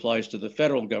 only applies to the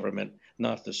federal government,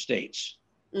 not the states.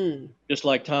 Just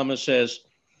like Thomas says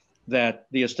that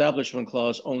the Establishment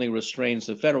Clause only restrains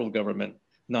the federal government,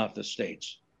 not the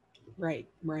states. Right.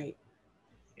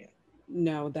 Yeah.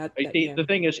 No, the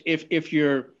thing is, if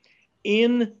you're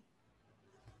in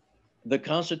the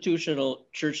constitutional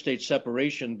church-state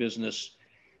separation business,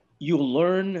 you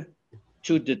learn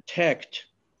to detect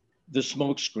the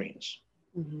smoke screens.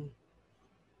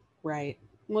 Right.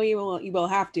 Well, you will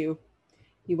have to.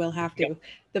 You will have to. Yep.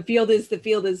 The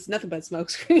field is nothing but smoke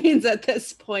screens at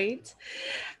this point.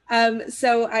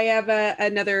 So I have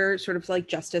another sort of like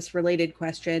justice related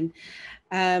question.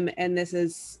 And this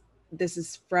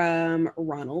is from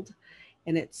Ronald,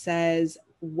 and it says,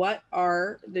 what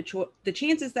are the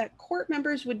chances that court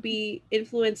members would be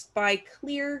influenced by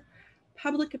clear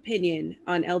public opinion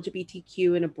on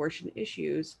LGBTQ and abortion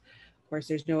issues? Of course,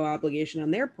 there's no obligation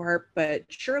on their part, but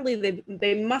surely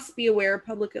they must be aware of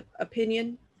public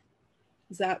opinion.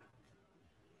 Is that?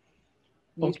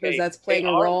 Okay. I suppose that's playing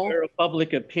a role. They are aware of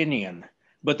public opinion,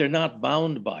 but they're not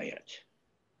bound by it.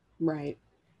 Right.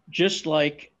 Just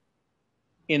like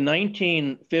in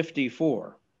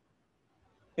 1954,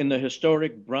 in the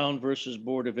historic Brown versus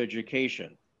Board of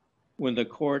Education, when the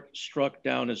court struck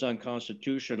down as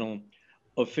unconstitutional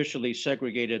officially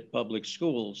segregated public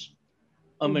schools,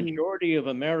 a majority of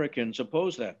Americans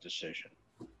opposed that decision.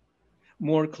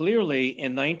 More clearly,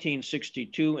 in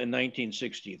 1962 and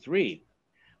 1963,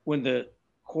 when the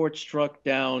court struck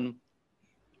down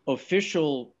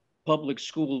official public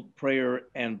school prayer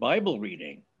and Bible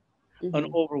reading,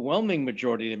 an overwhelming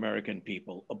majority of the American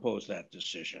people opposed that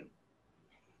decision.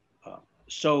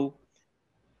 So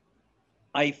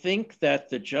I think that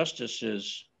the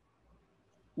justices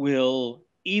will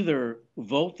either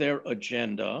vote their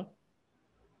agenda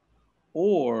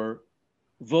or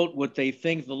vote what they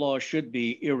think the law should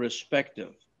be,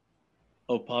 irrespective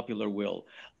of popular will,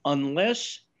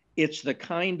 unless it's the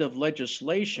kind of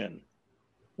legislation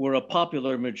where a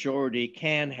popular majority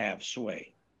can have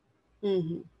sway.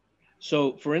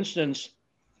 So, for instance,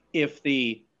 if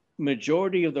the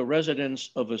majority of the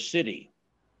residents of a city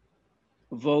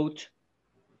vote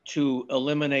to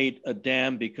eliminate a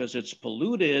dam because it's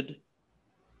polluted,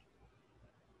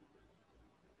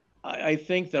 I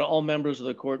think that all members of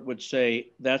the court would say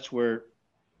that's where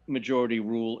majority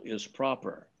rule is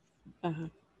proper. Uh-huh.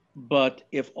 But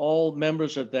if all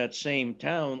members of that same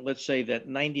town, let's say that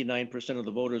 99% of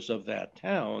the voters of that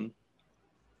town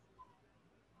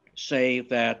say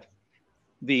that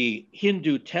the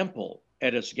Hindu temple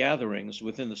at its gatherings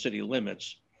within the city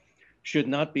limits should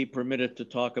not be permitted to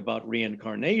talk about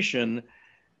reincarnation,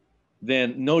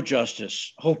 then no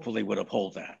justice hopefully would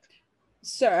uphold that.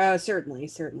 So certainly.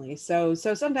 So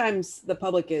sometimes the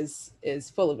public is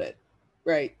full of it,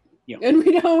 right? Yeah. And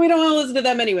we don't want to listen to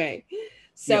them anyway.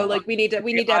 So Yeah. like we need to have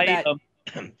that.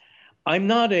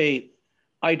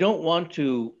 I don't want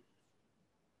to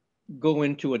go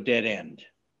into a dead end.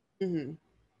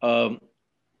 Mm-hmm.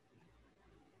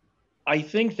 I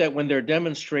think that when there are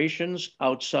demonstrations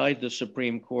outside the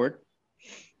Supreme Court,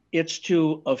 it's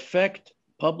to affect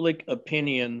public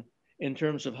opinion in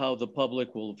terms of how the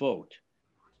public will vote.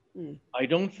 I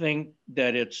don't think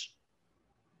that it's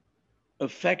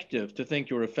effective to think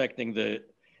you're affecting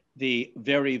the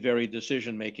very, very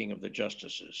decision making of the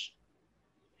justices.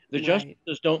 The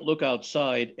justices don't look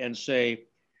outside and say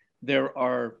there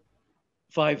are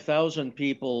 5,000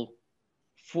 people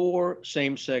for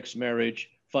same-sex marriage,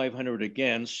 500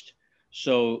 against,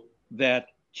 so that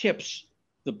tips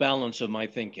the balance of my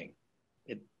thinking.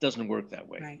 It doesn't work that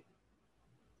way. Right.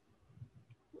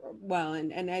 Well,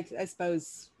 and I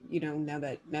suppose, you know, now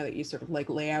that you sort of like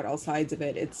lay out all sides of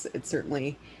it, it's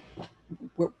certainly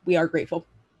we are grateful.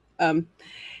 And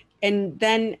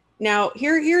then now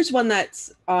here's one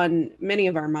that's on many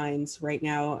of our minds right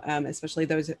now, especially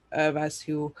those of us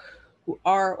who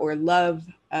are or love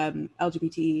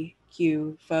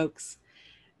LGBTQ folks,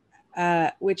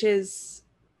 which is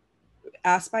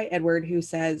asked by Edward, who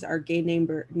says, our gay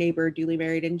neighbor duly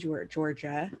married in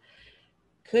Georgia,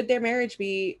 could their marriage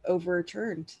be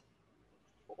overturned?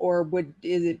 Or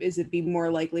is it be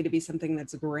more likely to be something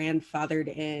that's grandfathered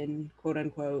in, quote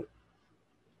unquote?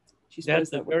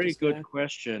 That's a very good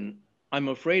question. I'm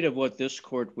afraid of what this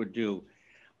court would do.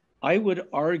 I would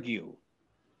argue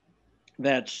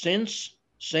that since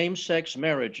same-sex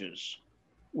marriages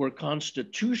were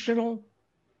constitutional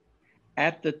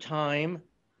at the time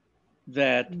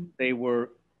that they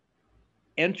were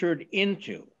entered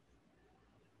into,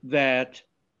 that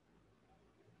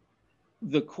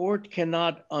the court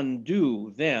cannot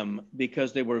undo them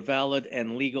because they were valid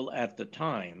and legal at the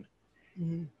time,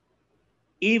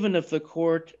 even if the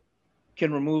court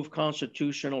can remove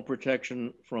constitutional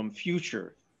protection from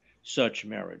future such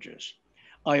marriages.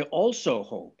 I also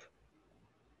hope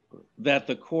that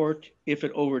the court, if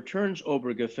it overturns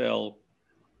Obergefell,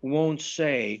 won't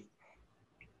say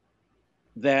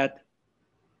that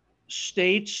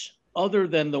states other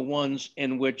than the ones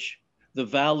in which the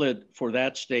valid for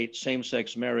that state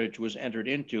same-sex marriage was entered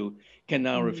into can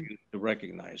now refuse to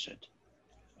recognize it.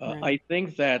 I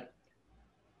think that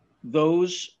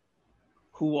those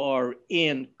who are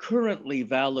in currently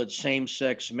valid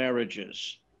same-sex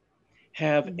marriages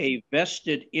have a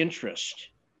vested interest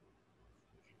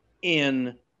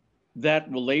in that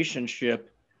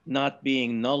relationship not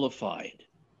being nullified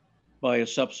by a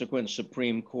subsequent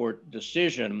Supreme Court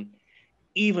decision,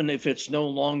 even if it's no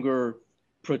longer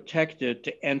protected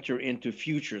to enter into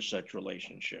future such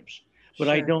relationships. But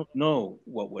I don't know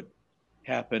what would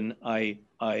happen.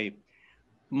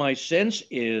 My sense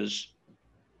is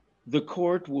the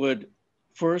court would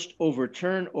first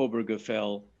overturn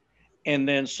Obergefell, and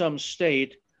then some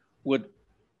state would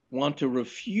want to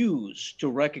refuse to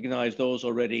recognize those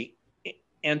already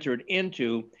entered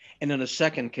into, and then a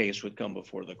second case would come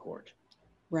before the court.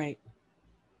 Right.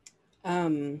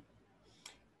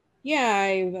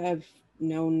 Yeah, I've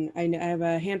known, I have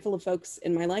a handful of folks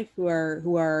in my life who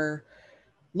are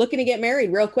looking to get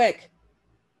married real quick,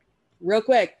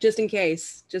 just in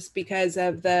case, just because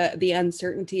of the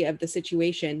uncertainty of the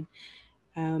situation,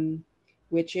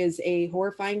 which is a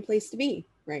horrifying place to be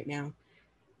right now.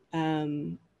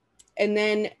 And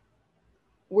then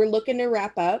we're looking to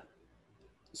wrap up.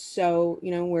 So,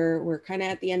 you know, we're kind of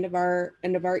at the end of our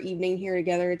evening here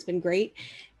together. It's been great.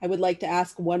 I would like to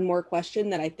ask one more question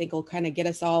that I think will kind of get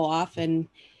us all off and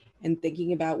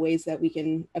thinking about ways that we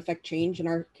can affect change in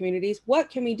our communities. What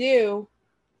can we do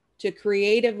to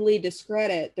creatively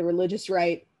discredit the religious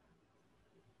right?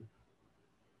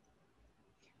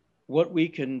 What we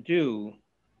can do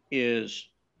is,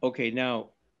 okay, now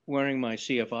wearing my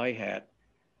CFI hat,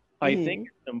 I think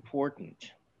it's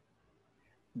important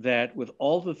that with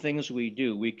all the things we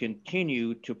do, we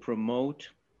continue to promote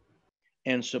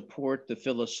and support the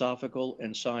philosophical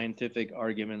and scientific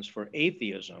arguments for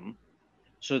atheism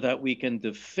so that we can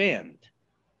defend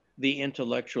the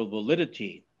intellectual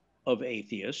validity of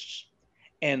atheists,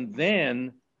 and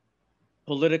then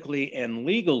politically and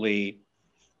legally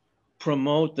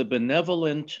promote the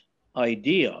benevolent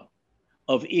idea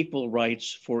of equal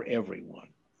rights for everyone.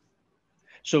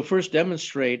 So first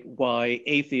demonstrate why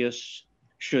atheists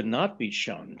should not be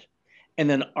shunned, and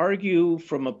then argue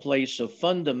from a place of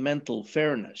fundamental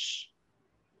fairness,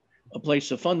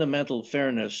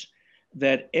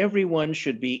 that everyone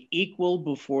should be equal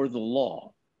before the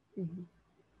law, mm-hmm.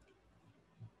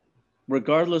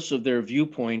 regardless of their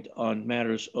viewpoint on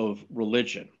matters of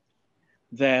religion,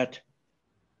 that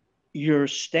your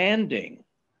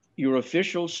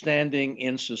official standing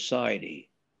in society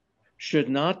should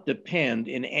not depend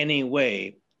in any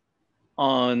way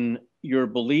on your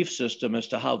belief system as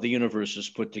to how the universe is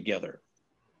put together.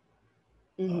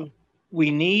 Mm-hmm. We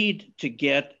need to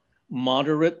get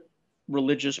moderate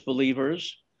religious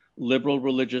believers, liberal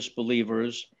religious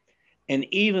believers, and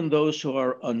even those who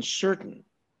are uncertain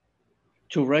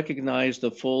to recognize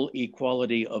the full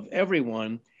equality of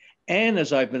everyone. And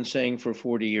as I've been saying for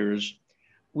 40 years,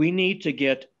 we need to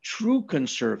get true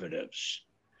conservatives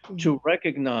mm-hmm. to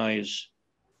recognize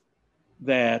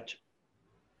that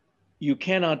you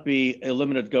cannot be a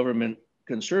limited government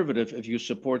conservative if you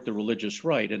support the religious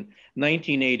right. In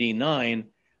 1989,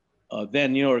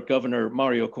 then New York Governor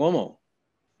Mario Cuomo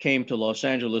came to Los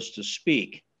Angeles to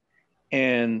speak,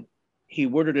 and he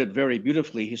worded it very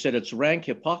beautifully. He said, it's rank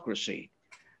hypocrisy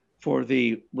for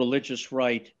the religious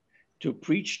right to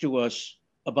preach to us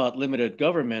about limited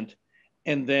government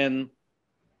and then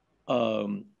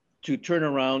to turn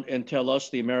around and tell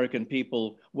us, the American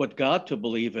people, what God to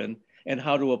believe in and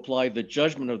how to apply the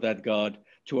judgment of that God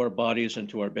to our bodies and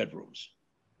to our bedrooms.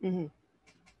 Mm-hmm.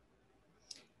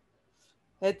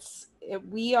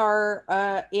 We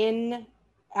are in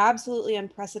absolutely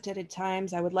unprecedented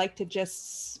times. I would like to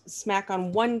just smack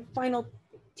on one final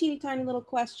teeny tiny little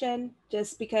question,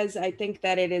 just because I think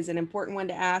that it is an important one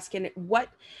to ask. And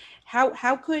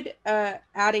how could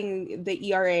adding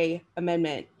the ERA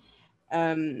amendment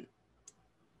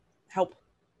help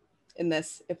in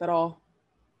this, if at all?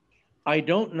 I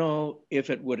don't know if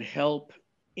it would help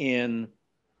in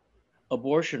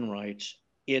abortion rights.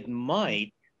 It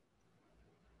might,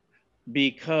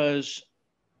 because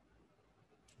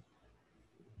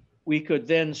we could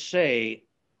then say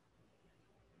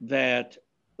that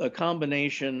a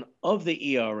combination of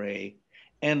the ERA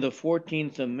and the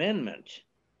 14th Amendment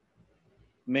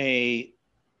may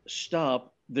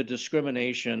stop the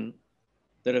discrimination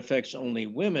that affects only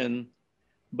women,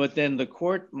 but then the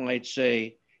court might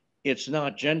say it's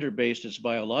not gender-based, it's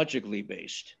biologically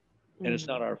based, mm-hmm. and it's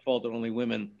not our fault that only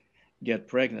women get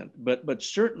pregnant. But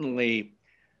certainly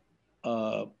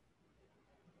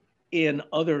in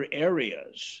other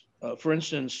areas, for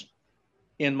instance,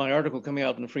 in my article coming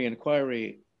out in the Free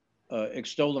Inquiry,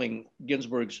 extolling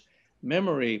Ginsburg's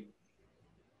memory,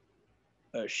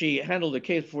 she handled a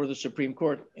case before the Supreme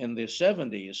Court in the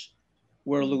 70s,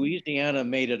 where Louisiana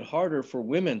made it harder for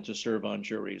women to serve on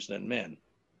juries than men.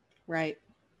 Right.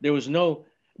 There's no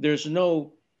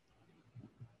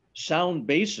sound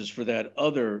basis for that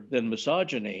other than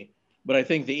misogyny, but I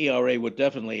think the ERA would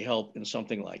definitely help in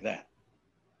something like that.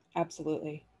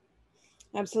 Absolutely.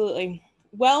 Absolutely.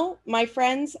 Well, my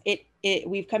friends,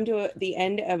 we've come to the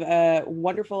end of a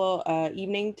wonderful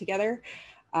evening together.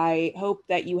 I hope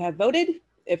that you have voted.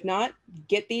 If not,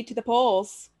 get thee to the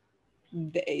polls.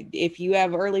 If you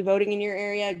have early voting in your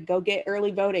area, go get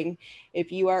early voting.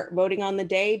 If you are voting on the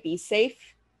day, be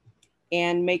safe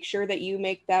and make sure that you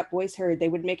make that voice heard. They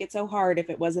would make it so hard if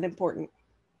it wasn't important,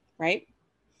 right?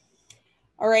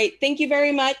 All right. Thank you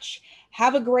very much.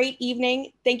 Have a great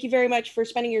evening. Thank you very much for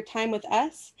spending your time with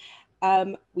us.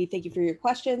 We thank you for your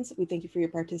questions. We thank you for your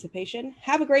participation.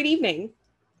 Have a great evening.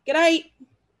 Good night.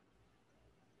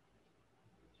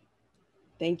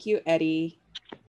 Thank you, Eddie.